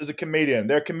Office, is a comedian.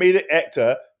 They're a comedic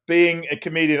actor. Being a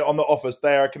comedian on The Office,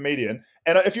 they are a comedian.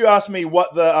 And if you ask me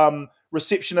what the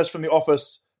receptionist from The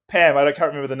Office, Pam, I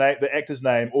can't remember the actor's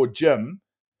name, or Jim,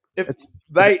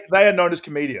 they are known as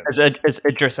comedians. Is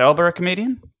Idris Elba a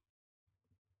comedian?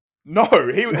 No,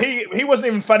 he wasn't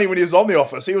even funny when he was on The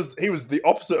Office. He was the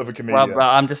opposite of a comedian. Well,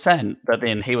 I'm just saying that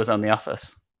then he was on The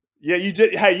Office. Yeah, you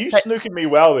did. Hey, you snookered me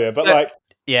well there, but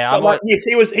yes,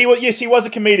 he was a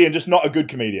comedian, just not a good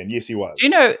comedian. Yes, he was. Do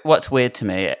you know what's weird to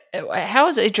me? How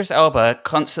is Idris Elba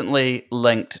constantly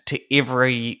linked to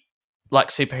every like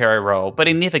superhero role, but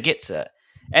he never gets it?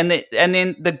 And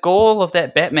then the gall of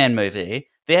that Batman movie,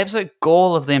 the absolute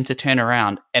gall of them to turn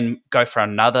around and go for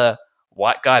another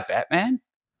white guy Batman.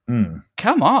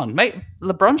 Come on, mate.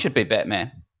 LeBron should be Batman.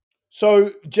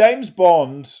 So James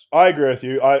Bond, I agree with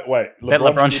you.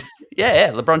 LeBron should be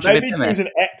maybe Batman. he's an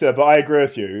actor, but I agree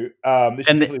with you. And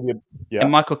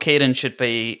Michael Keaton should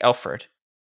be Alfred.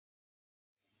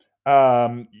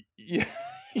 Okay,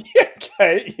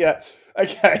 yeah.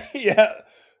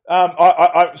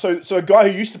 So a guy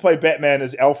who used to play Batman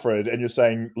is Alfred, and you're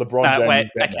saying LeBron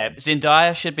James. Okay.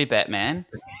 Zendaya should be Batman,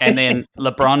 and then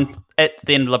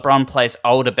LeBron plays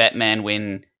older Batman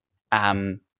when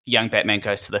young Batman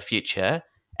goes to the future,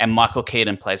 and Michael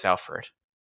Keaton plays Alfred.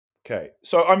 Okay,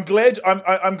 so I'm glad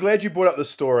you brought up this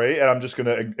story, and I'm just going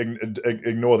to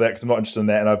ignore that because I'm not interested in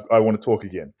that, and I want to talk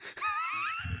again.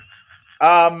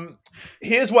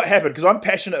 Here's what happened, because I'm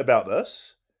passionate about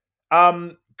this.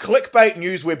 Clickbait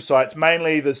news websites,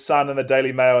 mainly the Sun and the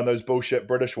Daily Mail and those bullshit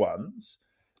British ones,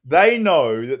 they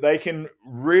know that they can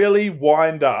really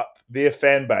wind up their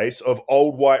fan base of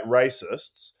old white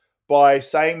racists by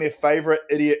saying their favorite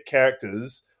idiot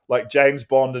characters like James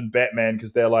Bond and Batman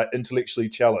because they're like intellectually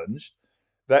challenged.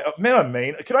 Can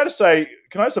I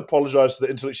just apologize to the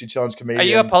intellectually challenged comedian? Are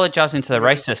you apologizing to the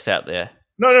racists out there?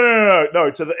 No,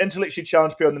 to the intellectually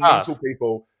challenged people and the mental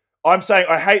people. I'm saying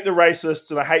I hate the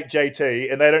racists and I hate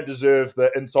JT, and they don't deserve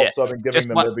the insults I've been giving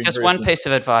them. Just one piece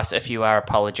of advice: if you are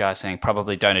apologizing,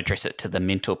 probably don't address it to the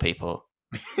mental people.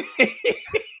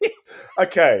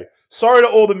 Okay, sorry to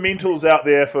all the mentals out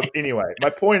there. Anyway, my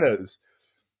point is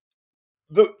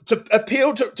to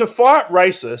appeal to fight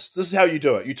racists. This is how you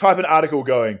do it. You type an article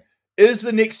going, "Is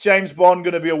the next James Bond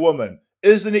going to be a woman?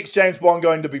 Is the next James Bond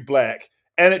going to be black?"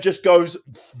 And it just goes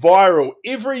viral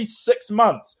every 6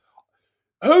 months.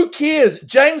 Who cares?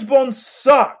 James Bond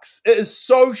sucks. It is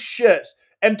so shit.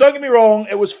 And don't get me wrong,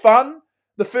 it was fun.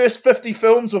 The first 50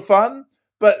 films were fun,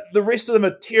 but the rest of them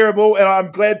are terrible. And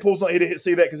I'm glad Paul's not here to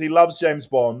see that because he loves James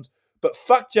Bond. But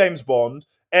fuck James Bond.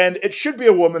 And it should be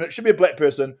a woman. It should be a black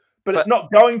person. But it's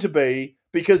not going to be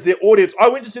because their audience... I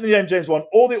went to see the game James Bond.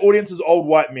 All the audience is old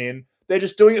white men. They're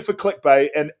just doing it for clickbait.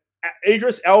 And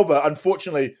Idris Elba,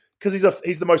 unfortunately, because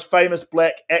he's the most famous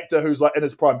black actor who's like in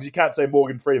his prime, because you can't say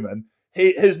Morgan Freeman,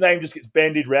 his name just gets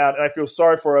bandied around, and I feel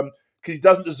sorry for him because he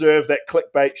doesn't deserve that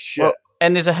clickbait shit. Well,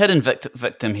 and there's a hidden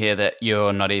victim here that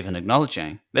you're not even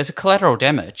acknowledging. There's a collateral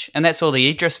damage, and that's all the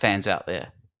Idris fans out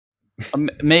there.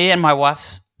 Me and my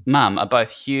wife's mum are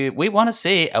both huge. We want to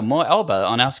see a more Elba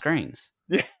on our screens.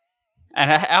 Yeah. And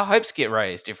our hopes get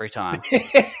raised every time.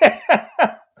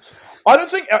 I don't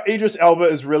think Idris Elba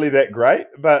is really that great,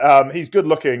 but he's good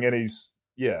looking and he's,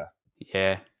 yeah.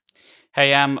 Yeah.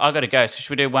 Hey, I got to go. So should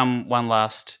we do one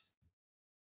last?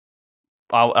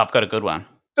 I've got a good one.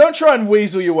 Don't try and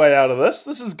weasel your way out of this.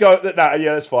 This is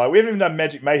that's fine. We haven't even done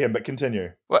Magic Mayhem, but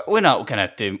continue. We're not going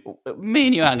to do. Me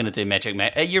and you aren't going to do Magic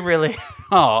Mayhem. Are you really?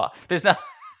 Oh, there's no.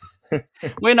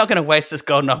 We're not going to waste this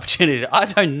golden opportunity. I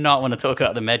do not want to talk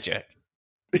about the Magic.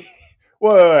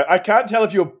 Whoa, I can't tell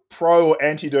if you're pro or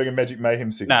anti doing a Magic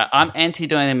Mayhem segment. No, I'm anti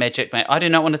doing the Magic Mayhem. I do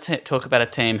not want to talk about a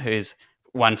team who's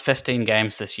won 15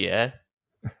 games this year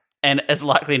and is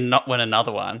likely not win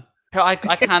another one. I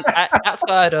can't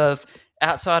outside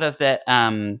of that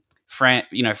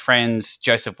Franz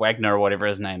Joseph Wagner or whatever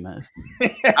his name is,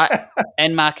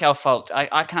 and Markel Fultz.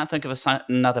 I can't think of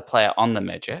another player on the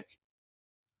Magic.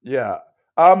 Yeah,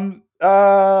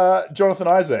 Jonathan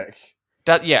Isaac.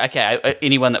 Yeah, okay.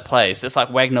 Anyone that plays, it's like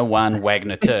Wagner 1,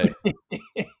 Wagner 2.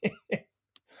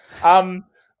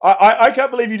 I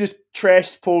can't believe you just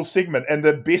trashed Paul's segment and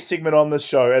the best segment on this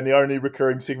show and the only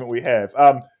recurring segment we have.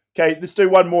 Okay, let's do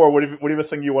one more, whatever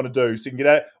thing you want to do, so you can get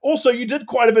out. Also, you did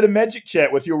quite a bit of Magic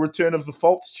chat with your Return of the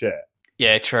Fultz chat.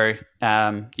 Yeah, true.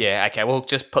 Yeah, okay. We'll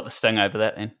just put the sting over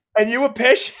that then. And you were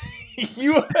passionate.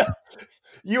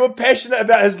 you were passionate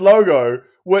about his logo,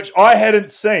 which I hadn't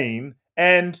seen,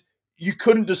 and you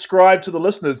couldn't describe to the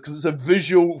listeners because it's a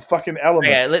visual fucking element.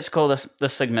 Okay, let's call this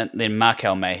segment then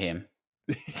Markel Mayhem.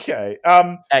 Okay.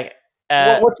 Okay.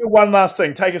 What's your one last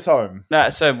thing? Take us home. No,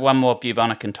 so one more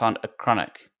bubonic and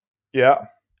chronic. Yeah.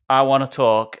 I want to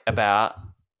talk about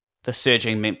the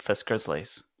surging Memphis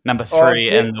Grizzlies. Number 3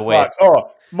 in the West.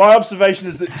 Oh, my observation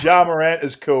is that Ja Morant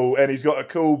is cool and he's got a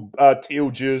cool teal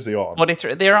jersey on.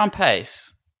 43. They're on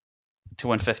pace to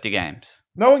win 50 games.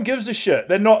 No one gives a shit.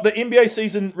 They're not. The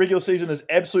NBA regular season is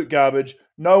absolute garbage.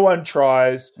 No one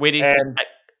tries. Where do you think?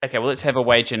 Okay, well, let's have a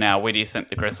wager now. Where do you think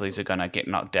the Grizzlies are going to get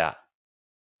knocked out?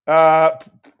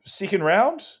 Second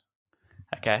round.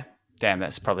 Okay. Damn,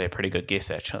 that's probably a pretty good guess,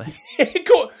 actually.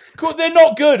 Cool. They're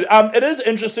not good. It is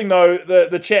interesting, though.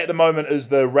 The chat at the moment is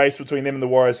the race between them and the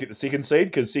Warriors to get the second seed,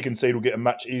 because second seed will get a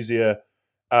much easier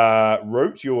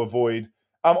route. You'll avoid.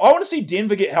 I want to see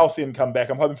Denver get healthy and come back.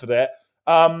 I'm hoping for that.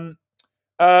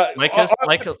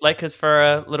 Lakers for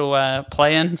a little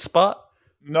play-in spot?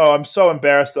 No, I'm so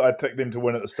embarrassed that I picked them to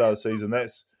win at the start of the season.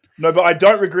 But I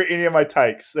don't regret any of my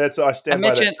takes. I stand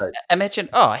by that take. Imagine.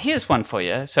 Oh, here's one for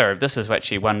you. Sorry, this is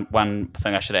actually one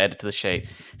thing I should have added to the sheet.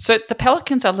 So the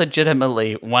Pelicans are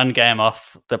legitimately one game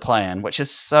off the play-in, which is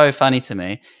so funny to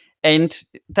me. And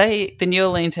the New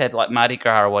Orleans had like Mardi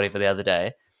Gras or whatever the other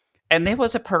day, and there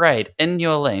was a parade in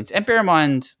New Orleans. And bear in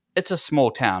mind, it's a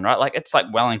small town, right? Like it's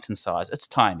like Wellington size. It's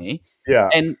tiny. Yeah.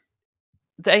 And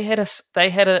they had a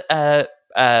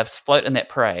float in that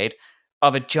parade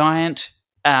of a giant,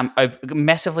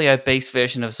 massively obese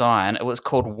version of Zion. It was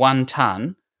called 1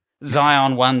 Ton,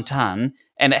 Zion 1 Ton,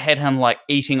 and it had him like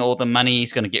eating all the money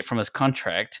he's going to get from his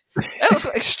contract. That was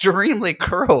extremely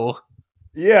cruel.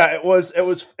 Yeah, it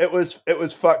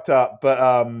was fucked up.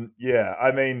 But yeah,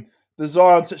 I mean, the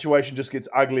Zion situation just gets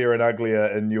uglier and uglier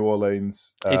in New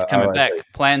Orleans. He's coming back,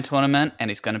 planned tournament,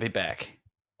 and he's going to be back.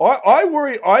 I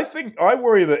worry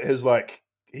that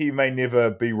he may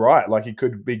never be right. Like he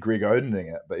could be Greg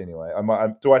Odening it. But anyway,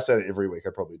 do I say that every week? I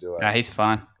probably do. No, he's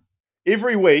fine.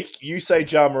 Every week you say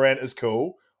Ja Morant is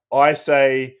cool. I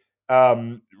say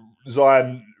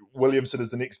Zion Williamson is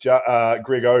the next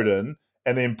Greg Oden,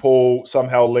 and then Paul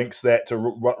somehow links that to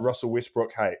Russell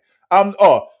Westbrook hate.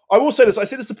 I will say this. I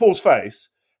said this to Paul's face.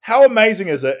 How amazing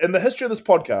is it? In the history of this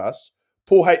podcast,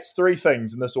 Paul hates 3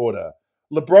 things in this order.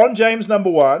 LeBron James, number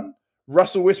 1.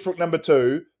 Russell Westbrook, number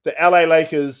 2. The LA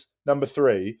Lakers, number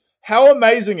 3. How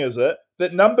amazing is it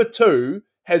that number 2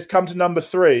 has come to number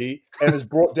 3 and has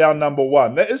brought down number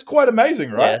 1? That is quite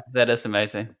amazing, right? Yeah, that is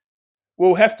amazing.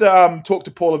 We'll have to talk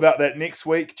to Paul about that next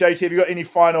week. JT, have you got any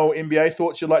final NBA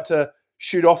thoughts you'd like to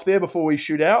shoot off there before we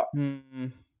shoot out?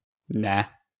 Nah.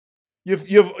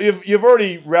 You've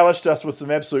already relished us with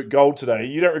some absolute gold today.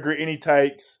 You don't regret any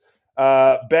takes.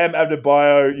 Bam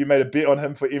Adebayo, you made a bet on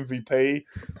him for MVP.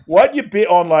 Why'd you bet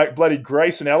on like bloody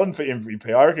Grayson Allen for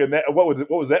MVP? I reckon that what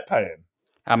was that paying?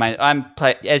 I mean,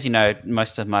 as you know,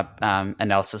 most of my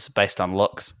analysis is based on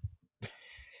looks.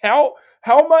 How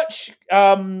much?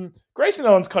 Grayson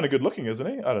Allen's kind of good looking, isn't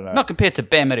he? I don't know. Not compared to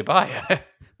Bam Adebayo.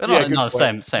 They're not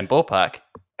the same ballpark.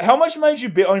 How much made you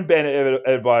bet on Bam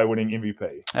Adebayo winning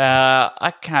MVP?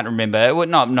 I can't remember. It would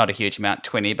not a huge amount,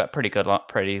 20, but pretty good,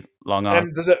 pretty long on.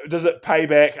 And does it pay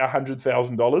back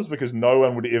 $100,000 because no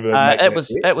one would ever? Make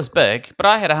it was big, but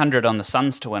I had 100 on the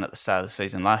Suns to win at the start of the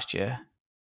season last year.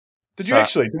 Did you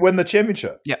actually win the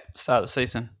championship? Yep, start of the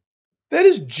season. That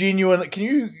is genuine. Can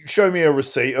you show me a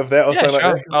receipt of that or something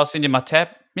sure. like that? I'll send you my tab.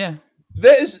 Yeah.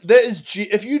 That is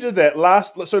if you did that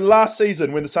last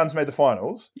season when the Suns made the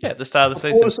finals. Yeah, at the start of the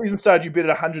season. Before the season started, you bet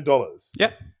at $100.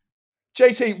 Yep.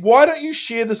 JT, why don't you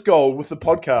share this gold with the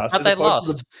podcast? But they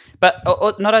lost. But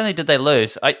not only did they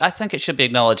lose, I think it should be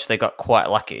acknowledged they got quite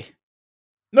lucky.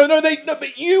 No,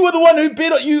 but you were the one who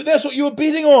bet on you. That's what you were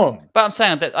betting on. But I'm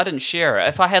saying that I didn't share it.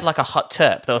 If I had like a hot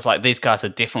tip that was like, these guys are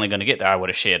definitely going to get there, I would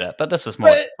have shared it. But this was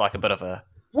more like a bit of a...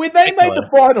 When they made the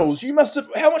finals, you must have...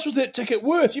 How much was that ticket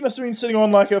worth? You must have been sitting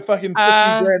on like a fucking 50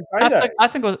 grand payday. I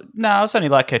think it was only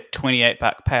like a $28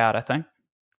 payout, I think.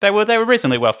 They were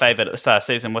reasonably well favoured at the start of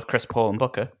the season with Chris Paul and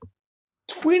Booker.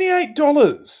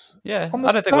 $28? Yeah, I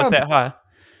don't think it was that high.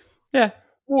 Yeah.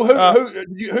 Well,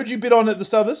 who'd you bet on at the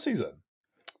start of this season?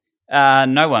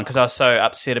 No one, because I was so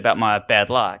upset about my bad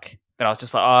luck that I was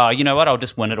just like, oh, you know what? I'll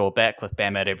just win it all back with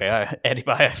Bam Adebayo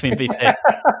MVP.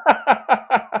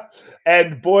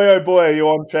 And boy, oh boy, are you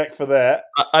on track for that.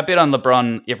 I bet on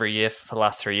LeBron every year for the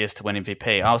last 3 years to win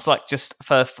MVP. I was like, just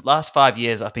for the last 5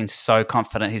 years, I've been so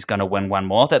confident he's going to win one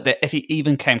more that if he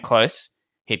even came close,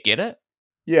 he'd get it.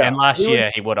 Yeah. And last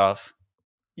year, he would have.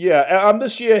 Yeah,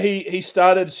 this year he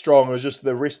started strong. It was just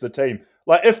the rest of the team.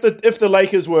 Like if the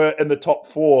Lakers were in the top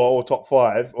 4 or top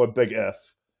 5, or big if,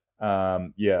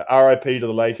 RIP to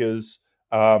the Lakers,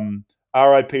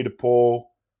 RIP to Paul.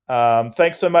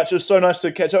 Thanks so much. It was so nice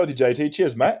to catch up with you, JT.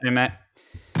 Cheers, mate. Yeah, mate.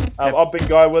 I've been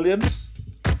Guy Williams.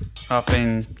 I've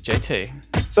been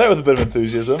JT. Say it with a bit of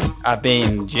enthusiasm. I've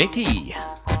been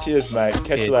JT. Cheers, mate.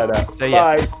 Catch you later. See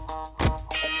ya. Bye.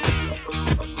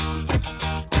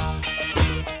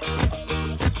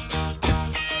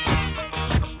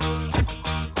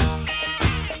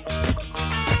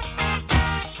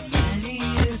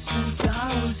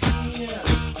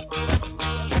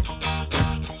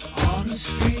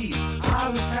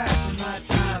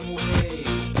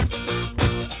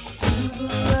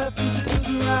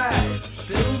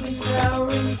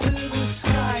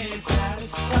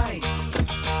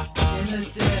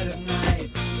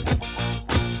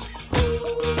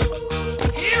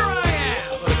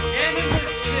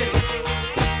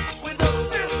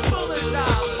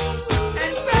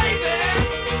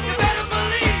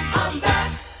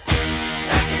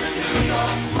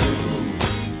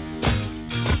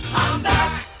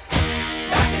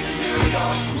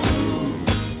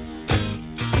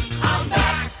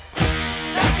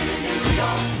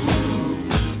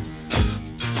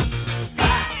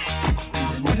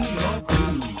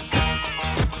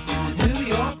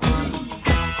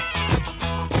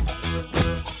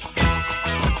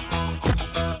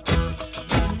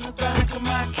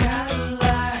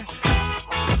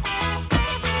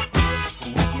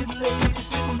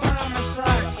 Sitting by my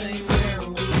side, saying